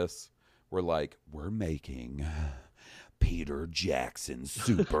directed this were like, we're making Peter Jackson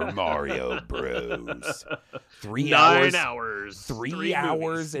Super Mario Bros. 3 hours. 9 hours. 3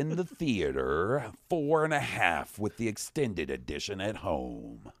 hours in the theater, 4.5 with the extended edition at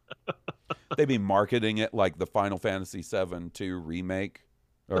home. They'd be marketing it like the Final Fantasy VII 2 remake,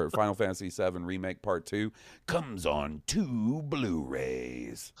 or Final Fantasy VII Remake Part 2 comes on 2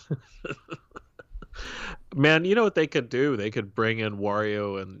 Blu-rays. Man, you know what they could do? They could bring in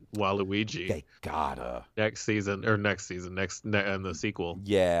Wario and Waluigi. They gotta. Next season, and the sequel.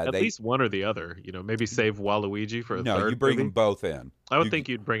 Yeah. At least one or the other. Maybe save Waluigi for a third. No, you bring them both in. I would think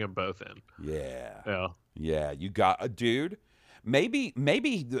you'd bring them both in. Yeah. Yeah. Yeah, you got... dude, maybe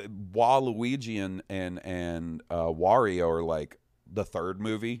Waluigi and Wario are like the third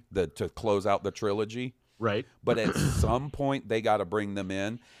movie to close out the trilogy. Right. But at some point, they got to bring them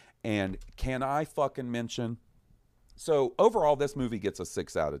in. And can I fucking mention... So, overall, this movie gets a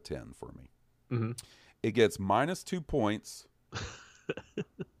 6 out of 10 for me. Mm-hmm. It gets -2 points.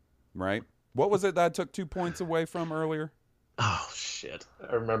 Right? What was it that I took 2 points away from earlier? Oh, shit.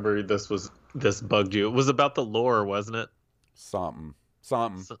 I remember this bugged you. It was about the lore, wasn't it? Something.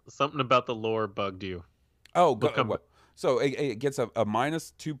 Something about the lore bugged you. Oh, what? So it gets a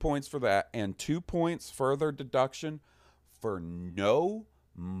 -2 points for that, and 2 points further deduction for no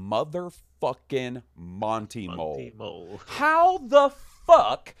motherfucking Monty Mole. How the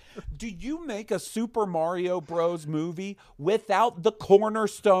fuck do you make a Super Mario Bros. Movie without the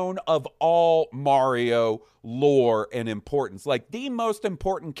cornerstone of all Mario lore and importance? Like the most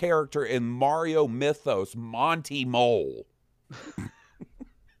important character in Mario mythos, Monty Mole.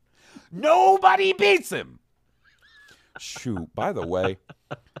 Nobody beats him. Shoot, by the way,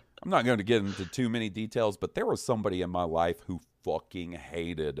 I'm not going to get into too many details, but there was somebody in my life who fucking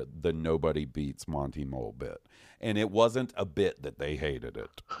hated the nobody beats Monty Mole bit. And it wasn't a bit that they hated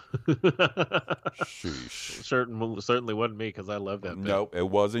it. Sheesh. Certainly wasn't me, because I love that bit. Nope, it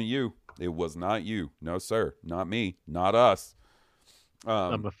wasn't you. It was not you. No, sir. Not me. Not us.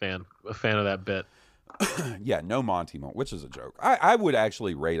 I'm a fan of that bit. Yeah, no Monty Mole, which is a joke. I would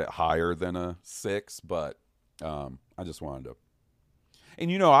actually rate it higher than a 6, but I just wanted to.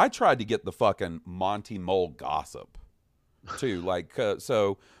 And I tried to get the fucking Monty Mole gossip too. Like,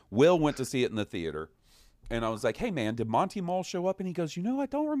 so Will went to see it in the theater, and I was like, hey man, did Monty Mole show up? And he goes, I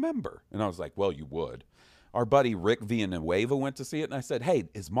don't remember. And I was like, well, you would. Our buddy Rick Villanueva went to see it, and I said, hey,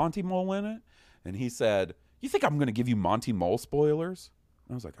 is Monty Mole in it? And he said, you think I'm going to give you Monty Mole spoilers?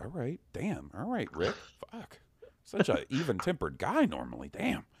 And I was like, all right, damn. All right, Rick. Fuck. Such a even-tempered guy normally.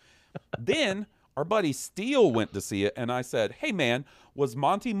 Damn. Then our buddy Steele went to see it, and I said, hey, man, was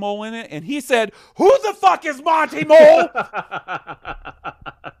Monty Mole in it? And he said, who the fuck is Monty Mole?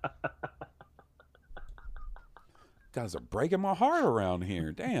 Guys are breaking my heart around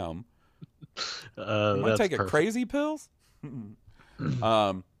here. Damn. Am I taking crazy pills?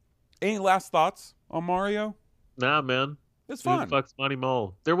 Any last thoughts on Mario? Nah, man. It's fun. Who the fuck's Monty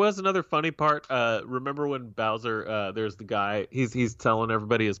Mole? There was another funny part. Remember when Bowser, there's the guy, he's telling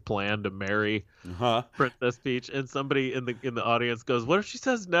everybody his plan to marry Princess Peach, and somebody in the audience goes, what if she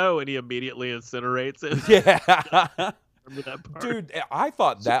says no? And he immediately incinerates it. Yeah. Remember that part? Dude, I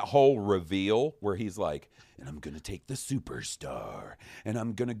thought that whole reveal where he's like, and I'm going to take the superstar, and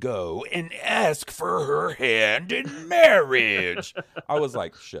I'm going to go and ask for her hand in marriage. I was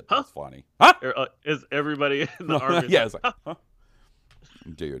like, shit, that's funny. Huh? Is everybody in the army? Yeah, it's like, huh?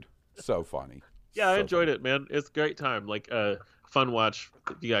 Dude, so funny. Yeah, I enjoyed it, man. It's a great time. Like, fun watch.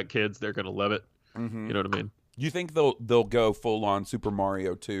 If you got kids, they're gonna love it. Mm-hmm. You know what I mean? You think they'll go full on Super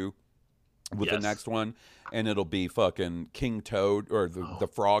Mario 2 with Yes. the next one, and it'll be fucking King Toad or the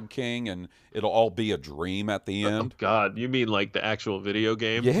Frog King, and it'll all be a dream at the end? Oh God, you mean like the actual video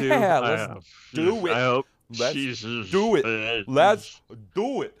game? Yeah, too? let's do it. I hope. Let's Jesus. do it. Let's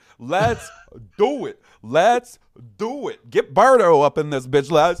do it. Let's do it. Let's do it. Get Bardo up in this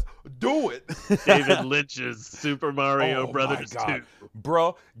bitch. Let's do it. David Lynch's Super Mario Oh, Brothers my God. 2.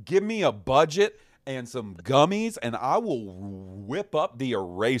 Bro, give me a budget and some gummies, and I will whip up the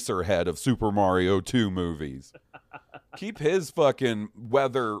eraser head of Super Mario 2 movies. Keep his fucking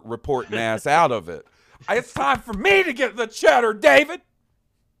weather reporting ass out of it. It's time for me to get the cheddar, David.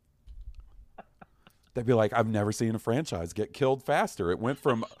 They'd be like, I've never seen a franchise get killed faster. It went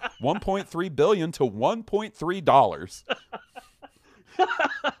from $1.3 billion to $1.3.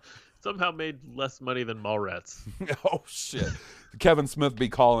 Somehow made less money than Mallrats. Oh, shit. Kevin Smith be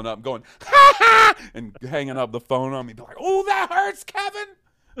calling up going, ha ha, and hanging up the phone on me. Be like, oh, that hurts, Kevin.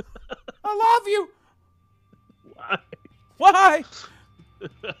 I love you. Why? Why?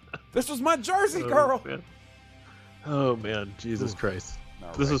 This was my Jersey girl. Oh, man. Jesus Christ.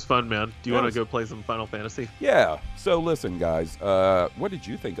 All This right. was fun, man. Do you That want was- to go play some Final Fantasy? Yeah. So listen, guys. What did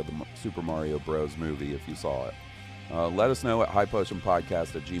you think of the Super Mario Bros. Movie if you saw it? Let us know at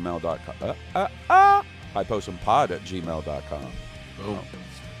highpotionpodcast@gmail.com. highpotionpod@gmail.com.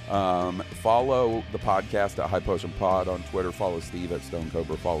 Follow the podcast at High Potion Pod on Twitter. Follow Steve at Stone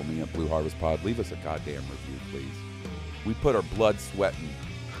Cobra. Follow me at Blue Harvest Pod. Leave us a goddamn review, please. We put our blood, sweat, and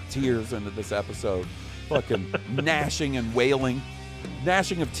tears into this episode. Fucking gnashing and wailing.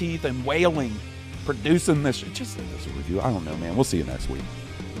 Gnashing of teeth and wailing. Producing this. Just leave us a review. I don't know, man. We'll see you next week.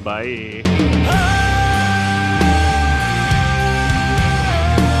 Bye. Ah!